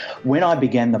mind is when I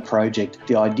began the project,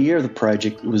 the idea of the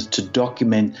project was to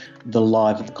document the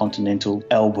Live at the Continental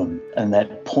album and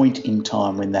that point in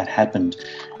time when that happened.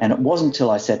 And it wasn't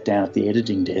until I sat down at the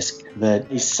editing desk that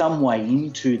there's some way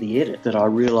into the edit that I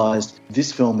realised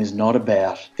this film is not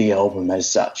about the album as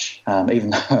such,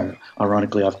 even though,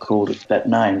 ironically, I've called it that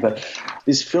name. But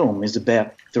this film is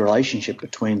about the relationship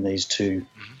between these two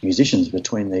musicians,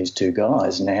 between these two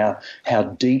guys, and how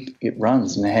deep it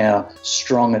runs and how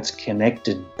strong it's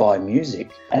connected by music.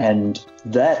 And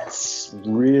that's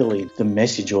really the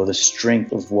message or the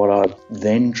strength of what I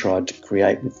then tried to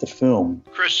create with the film.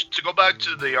 Chris, to go back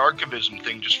to the archivism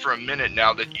thing just for a minute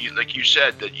now, that you, like you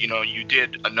said, that you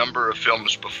did a number of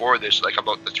films before this, like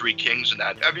about the Three Kings and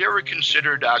that. Have you ever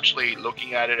considered actually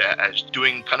looking at it as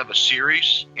doing kind of a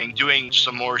series and doing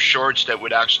some more shorts that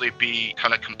would actually be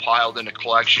kind of compiled in a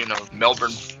collection of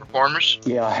Melbourne performers?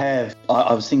 Yeah, I have.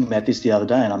 I was thinking about this the other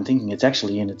day, and I'm thinking it's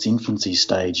actually in its infancy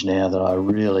stage now that I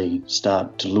really start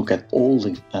to look at all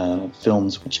the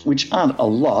films, which aren't a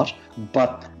lot,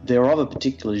 but they're of a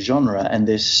particular genre, and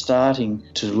they're starting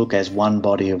to look as one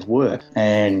body of work.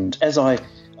 And as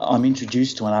I'm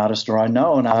introduced to an artist, or I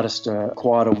know an artist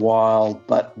quite a while,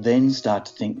 but then start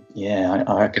to think,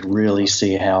 I could really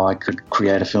see how I could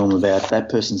create a film about that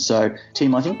person. So,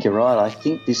 Tim, I think you're right. I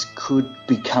think this could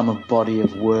become a body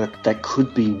of work that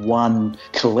could be one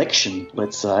collection,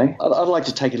 let's say. I'd like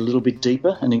to take it a little bit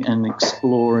deeper and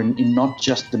explore in not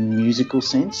just the musical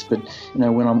sense, but,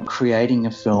 when I'm creating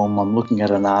a film, I'm looking at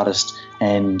an artist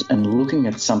and looking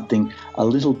at something a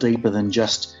little deeper than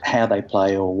just how they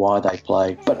play or why they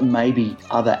play, but maybe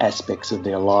other aspects of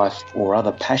their life or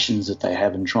other passions that they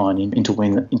have, and try and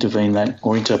intervene that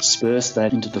or intersperse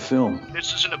that into the film.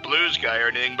 This isn't a blues guy or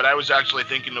anything, but I was actually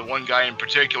thinking of one guy in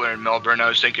particular in Melbourne. I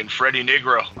was thinking Freddie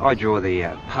Negro. I draw the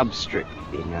pub strip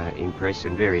in Press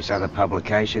and various other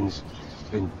publications.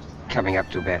 Been coming up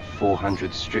to about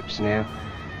 400 strips now.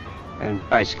 And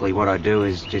basically what I do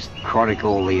is just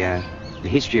chronicle the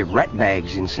history of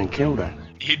ratbags in St Kilda.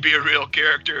 He'd be a real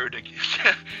character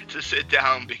to sit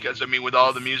down because, with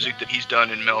all the music that he's done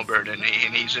in Melbourne, and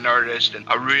he's an artist and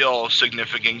a real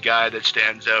significant guy that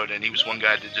stands out, and he was one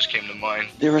guy that just came to mind.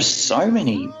 There are so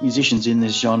many musicians in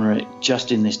this genre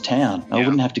just in this town. I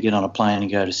wouldn't have to get on a plane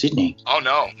and go to Sydney. Oh,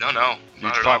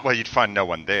 no. You'd find no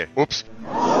one there. Oops.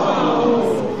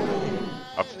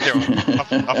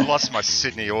 I've lost my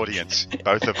Sydney audience,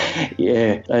 both of them.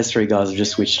 Yeah, those three guys have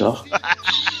just switched off.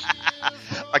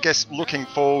 I guess looking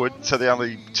forward, so the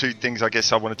only two things I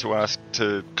guess I wanted to ask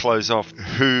to close off,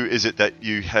 who is it that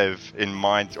you have in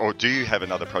mind, or do you have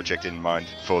another project in mind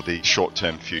for the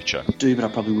short-term future? I do, but I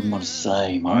probably wouldn't want to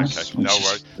say, Morris. Okay,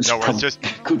 no worries. Just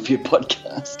good for your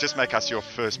podcast. Just make us your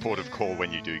first port of call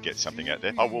when you do get something out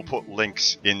there. I will put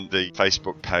links in the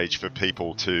Facebook page for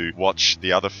people to watch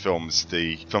the other films,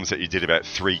 the films that you did about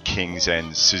Three Kings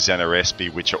and Susanna Espy,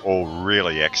 which are all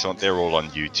really excellent. They're all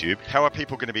on YouTube. How are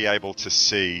people going to be able to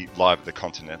see be live at the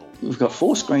Continental? We've got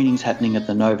 4 screenings happening at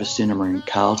the Nova Cinema in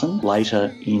Carlton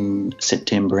later in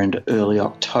September and early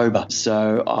October.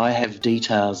 So I have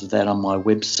details of that on my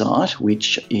website,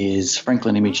 which is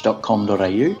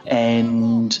franklinimage.com.au.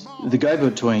 And the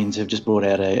Go-Betweens have just brought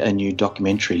out a new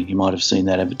documentary. You might have seen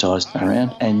that advertised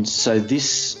around. And so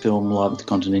this film, Live at the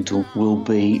Continental, will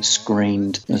be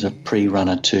screened as a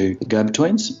pre-runner to the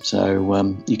Go-Betweens.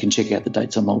 So you can check out the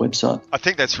dates on my website. I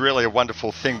think that's really a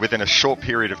wonderful thing. Within a short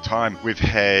period of time, we've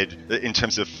had, in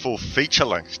terms of full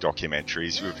feature-length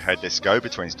documentaries, we've had this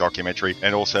Go-Betweens documentary,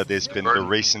 and also there's been the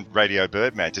recent Radio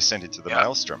Birdman, Descent into the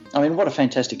Maelstrom. I mean, what a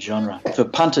fantastic genre. For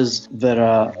punters that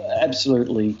are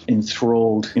absolutely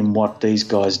enthralled in what these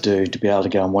guys do, to be able to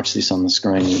go and watch this on the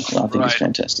screen, I think it's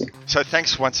fantastic. So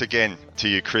thanks once again to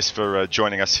you, Chris, for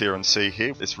joining us here on See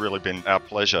Here. It's really been our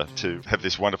pleasure to have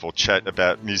this wonderful chat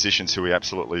about musicians who we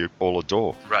absolutely all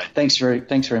adore. Right. Thanks very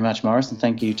much, Morris, and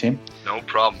thank you, Tim. No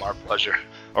problem. Our pleasure.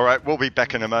 All right, we'll be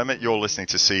back in a moment. You're listening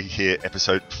to See Here,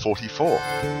 episode 44.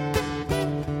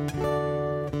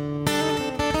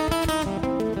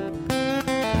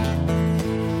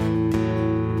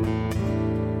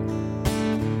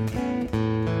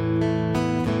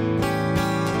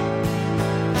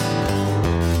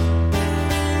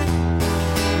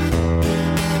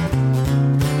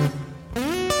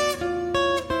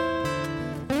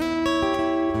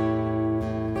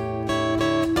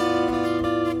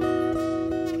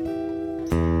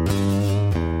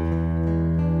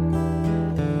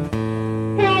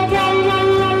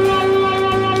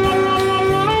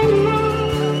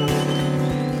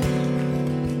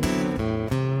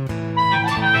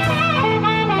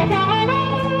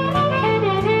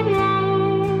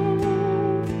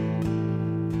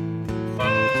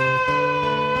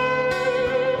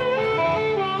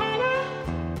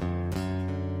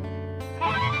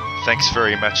 Thanks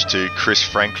very much to Chris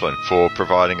Franklin for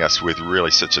providing us with really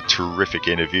such a terrific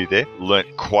interview there.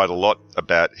 Learnt quite a lot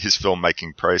about his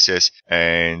filmmaking process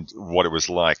and what it was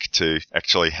like to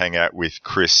actually hang out with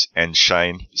Chris and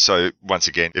Shane. So once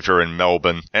again, if you're in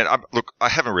Melbourne, and I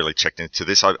haven't really checked into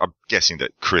this. I'm guessing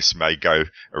that Chris may go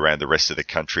around the rest of the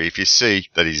country. If you see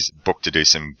that he's booked to do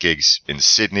some gigs in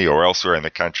Sydney or elsewhere in the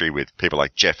country with people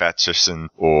like Jeff Atchison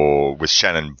or with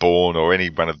Shannon Bourne or any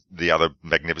one of the other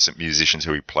magnificent musicians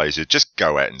who he plays with, just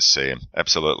go out and see him.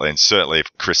 Absolutely. And certainly if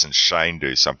Chris and Shane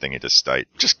do something interstate,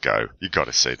 just go. You've got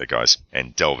to see the guys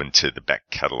and delve into the back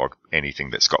catalogue.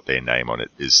 Anything that's got their name on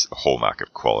it is a hallmark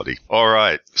of quality. All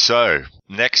right. So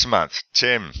next month,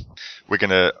 Tim, we're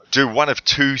going to do one of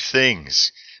two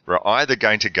things. We're either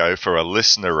going to go for a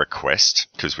listener request,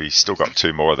 because we still got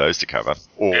 2 more of those to cover,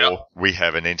 or we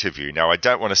have an interview. Now, I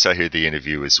don't want to say who the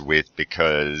interview is with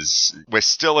because we're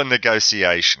still in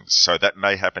negotiations, so that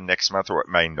may happen next month or it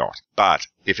may not. But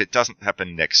if it doesn't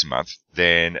happen next month,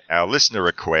 then our listener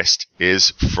request is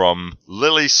from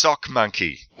Lily Sock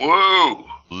Monkey. Woo!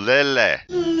 Lily.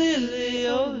 Lily,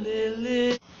 oh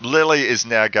Lily. Lily is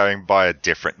now going by a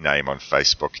different name on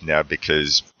Facebook now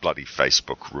because bloody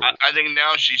Facebook rules. I think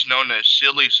now she's known as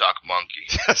Silly Sock Monkey.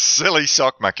 Silly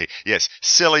Sock Monkey. Yes,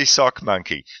 Silly Sock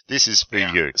Monkey. This is for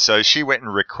you. So she went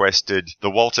and requested the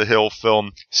Walter Hill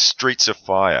film Streets of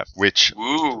Fire, which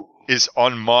is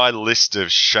on my list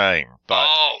of shame. But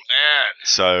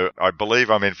so I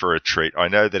believe I'm in for a treat. I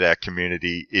know that our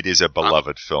community, it is a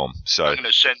beloved film. So I'm going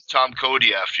to send Tom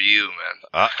Cody after you, man.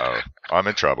 Uh-oh. I'm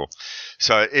in trouble.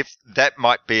 So if that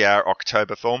might be our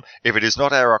October film, if it is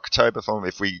not our October film,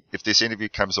 if this interview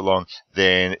comes along,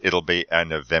 then it'll be our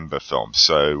November film.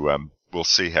 So we'll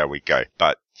see how we go.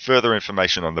 But further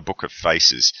information on the Book of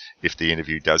Faces, if the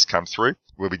interview does come through.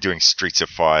 We'll be doing Streets of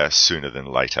Fire sooner than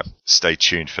later. Stay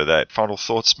tuned for that. Final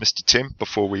thoughts, Mr. Tim,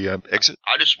 before we exit?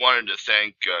 I just wanted to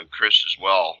thank Chris as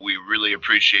well. We really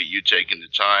appreciate you taking the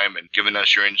time and giving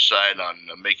us your insight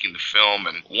on making the film.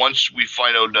 And once we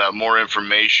find out more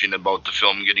information about the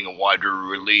film getting a wider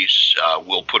release,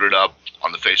 we'll put it up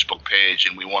on the Facebook page.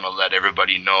 And we want to let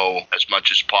everybody know as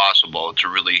much as possible to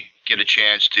really get a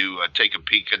chance to take a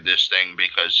peek at this thing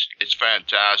because it's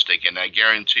fantastic. And I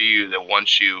guarantee you that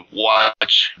once you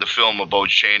watch the film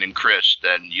about Shane and Chris,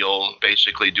 then you'll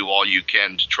basically do all you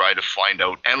can to try to find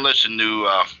out and listen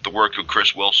to the work of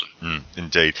Chris Wilson.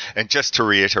 Indeed. And just to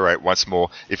reiterate once more,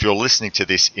 if you're listening to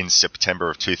this in September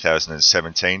of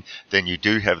 2017, then you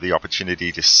do have the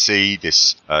opportunity to see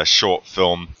this short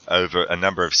film over a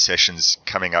number of sessions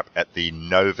coming up at the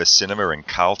Nova Cinema in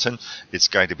Carlton. It's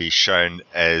going to be shown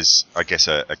as as, I guess,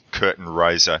 a curtain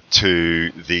raiser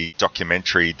to the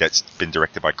documentary that's been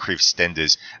directed by Kriv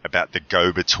Stenders about the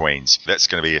Go-Betweens. That's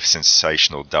going to be a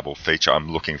sensational double feature.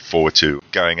 I'm looking forward to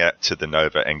going out to the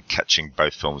Nova and catching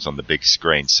both films on the big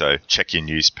screen. So check your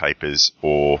newspapers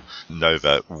or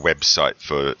Nova website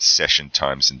for session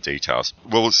times and details.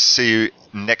 We'll see you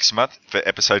next month for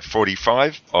episode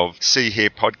 45 of See Here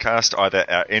podcast, either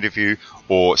our interview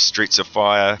or Streets of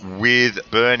Fire, with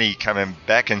Bernie coming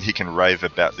back, and he can rave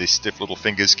about this Stiff Little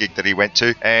Fingers gig that he went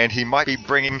to, and he might be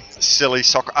bringing Lily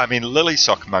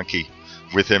Sock Monkey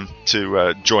with him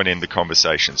to join in the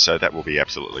conversation. So that will be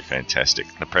absolutely fantastic.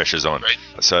 The pressure's on. Right.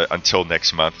 So until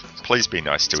next month, please be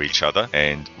nice to each other,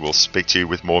 and we'll speak to you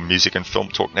with more music and film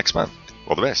talk next month.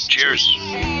 All the best. Cheers.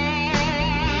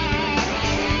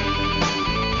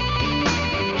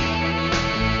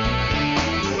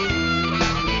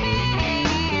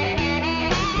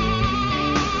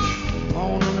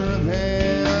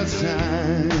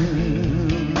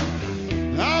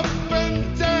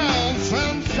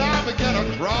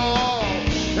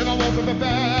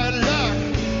 Bad luck,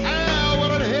 I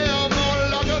wouldn't have no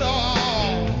luck at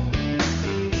all.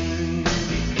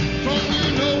 So you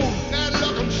know that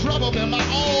luck and trouble been my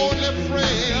only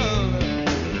friend.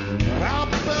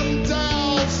 Up and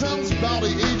down since about the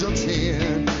age of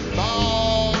 10,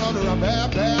 all under a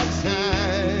bad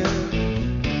time.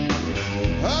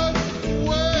 That's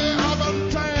way up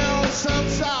and down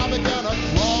since I began to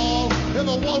crawl. If it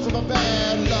wasn't for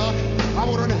bad luck, I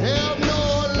wouldn't have